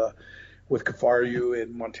with Kifaru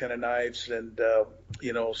and Montana Knives and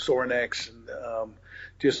Sorinex and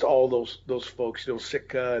just all those folks,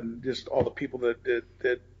 Sitka, and just all the people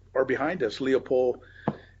that are behind us, Leopold.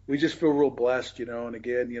 We just feel real blessed, and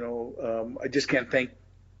again, I just can't thank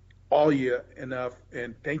all you enough,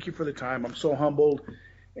 and thank you for the time. I'm so humbled,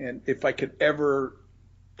 and if I could ever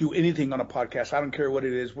do anything on a podcast, I don't care what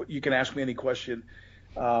it is, you can ask me any question,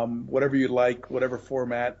 whatever you like, whatever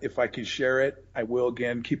format. If I can share it, I will.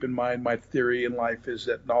 Again, keep in mind, my theory in life is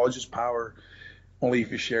that knowledge is power, only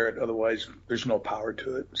if you share it. Otherwise, there's no power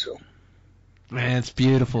to it. So, man, it's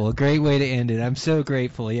beautiful. A great way to end it. I'm so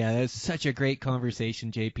grateful. Yeah, that's such a great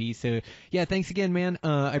conversation, JP. So, yeah, thanks again, man.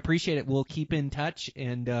 I appreciate it. We'll keep in touch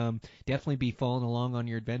and definitely be following along on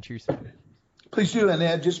your adventures. Please do.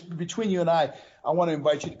 And just between you and I want to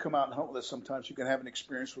invite you to come out and hunt with us sometime so you can have an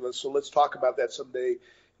experience with us. So let's talk about that someday.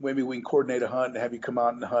 Maybe we can coordinate a hunt and have you come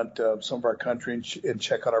out and hunt some of our country and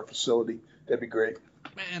check out our facility. That'd be great.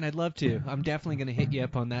 Man, I'd love to. I'm definitely going to hit you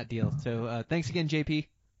up on that deal. So thanks again, JP.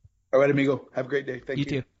 All right, amigo. Have a great day. Thank you. You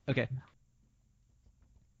too. Okay.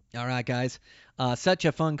 All right, guys. Such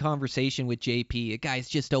a fun conversation with JP. A guy's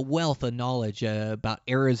just a wealth of knowledge about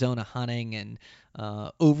Arizona hunting and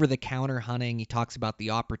over-the-counter hunting. He talks about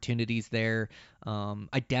the opportunities there.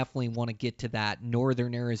 I definitely want to get to that.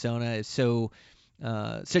 Northern Arizona is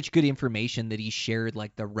such good information that he shared,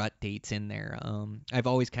 like the rut dates in there. I've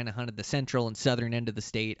always kind of hunted the central and southern end of the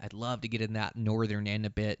state. I'd love to get in that northern end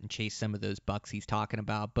a bit and chase some of those bucks he's talking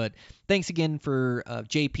about. But thanks again for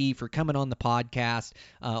JP for coming on the podcast.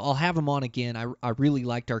 I'll have him on again. I really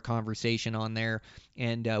liked our conversation on there,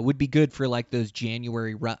 and would be good for like those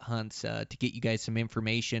January rut hunts to get you guys some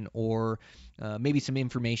information, or maybe some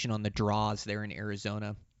information on the draws there in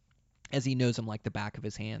Arizona, as he knows them like the back of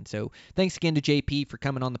his hand. So thanks again to JP for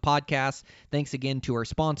coming on the podcast. Thanks again to our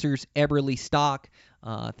sponsors, Eberly Stock.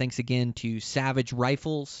 Thanks again to Savage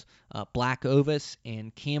Rifles, Black Ovis,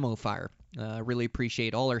 and Camo Fire. Really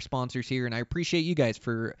appreciate all our sponsors here, and I appreciate you guys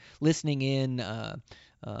for listening in.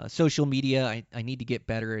 Social media, I need to get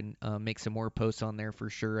better and make some more posts on there for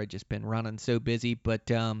sure. I've just been running so busy,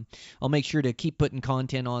 but I'll make sure to keep putting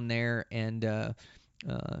content on there, and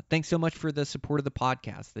thanks so much for the support of the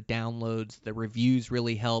podcast. The downloads, the reviews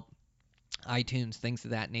really help. iTunes, things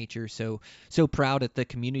of that nature. So proud at the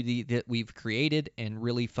community that we've created, and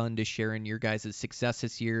really fun to share in your guys' success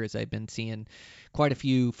this year, as I've been seeing quite a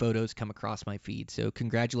few photos come across my feed. So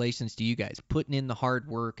congratulations to you guys, putting in the hard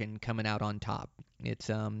work and coming out on top. It's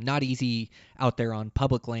not easy out there on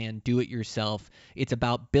public land, do it yourself. It's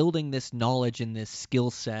about building this knowledge and this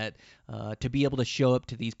skill set to be able to show up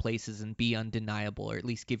to these places and be undeniable, or at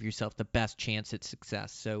least give yourself the best chance at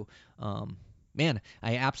success. So, man,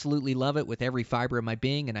 I absolutely love it with every fiber of my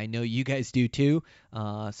being, and I know you guys do too.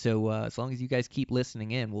 So as long as you guys keep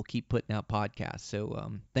listening in, we'll keep putting out podcasts.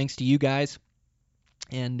 So thanks to you guys.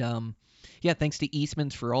 And yeah, thanks to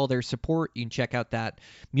Eastman's for all their support. You can check out that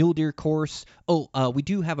mule deer course. We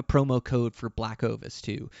do have a promo code for Black Ovis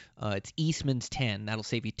too. It's Eastman's 10. That'll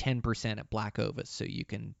save you 10% at Black Ovis, so you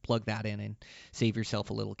can plug that in and save yourself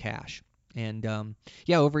a little cash. And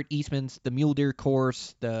over at Eastman's, the mule deer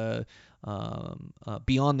course, the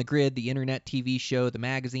Beyond the Grid, the internet TV show, the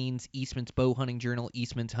magazines, Eastman's Bow Hunting Journal,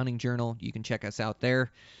 Eastman's Hunting Journal. You can check us out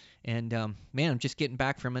there. And, I'm just getting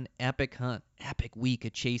back from an epic hunt, epic week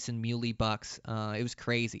of chasing muley bucks. It was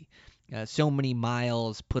crazy. So many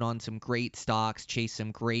miles, put on some great stalks, chased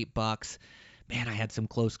some great bucks. Man, I had some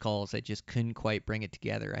close calls. I just couldn't quite bring it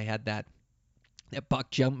together. I had that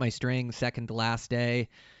buck jump my string second to last day.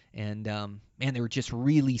 And, they were just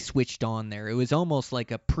really switched on there. It was almost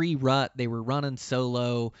like a pre-rut. They were running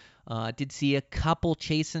solo. Did see a couple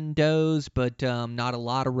chasing does, but not a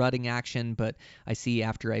lot of rutting action. But I see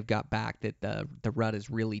after I've got back that the rut is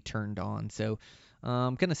really turned on. So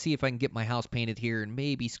I'm going to see if I can get my house painted here and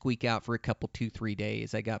maybe squeak out for a couple, 2-3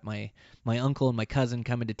 days. I got my uncle and my cousin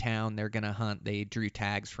coming to town. They're going to hunt. They drew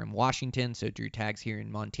tags from Washington, so drew tags here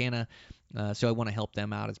in Montana. So I want to help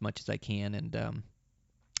them out as much as I can. And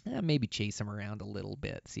maybe chase them around a little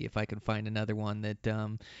bit, see if I can find another one that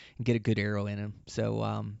and get a good arrow in him.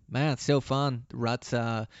 So, it's so fun. The rut's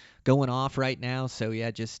going off right now, so yeah,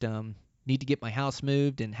 just need to get my house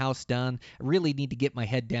moved and house done. I really need to get my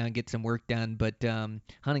head down, get some work done, but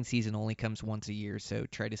hunting season only comes once a year, so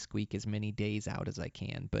try to squeak as many days out as I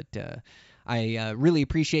can. But I really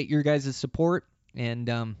appreciate your guys' support,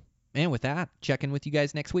 and with that, check in with you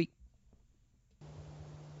guys next week.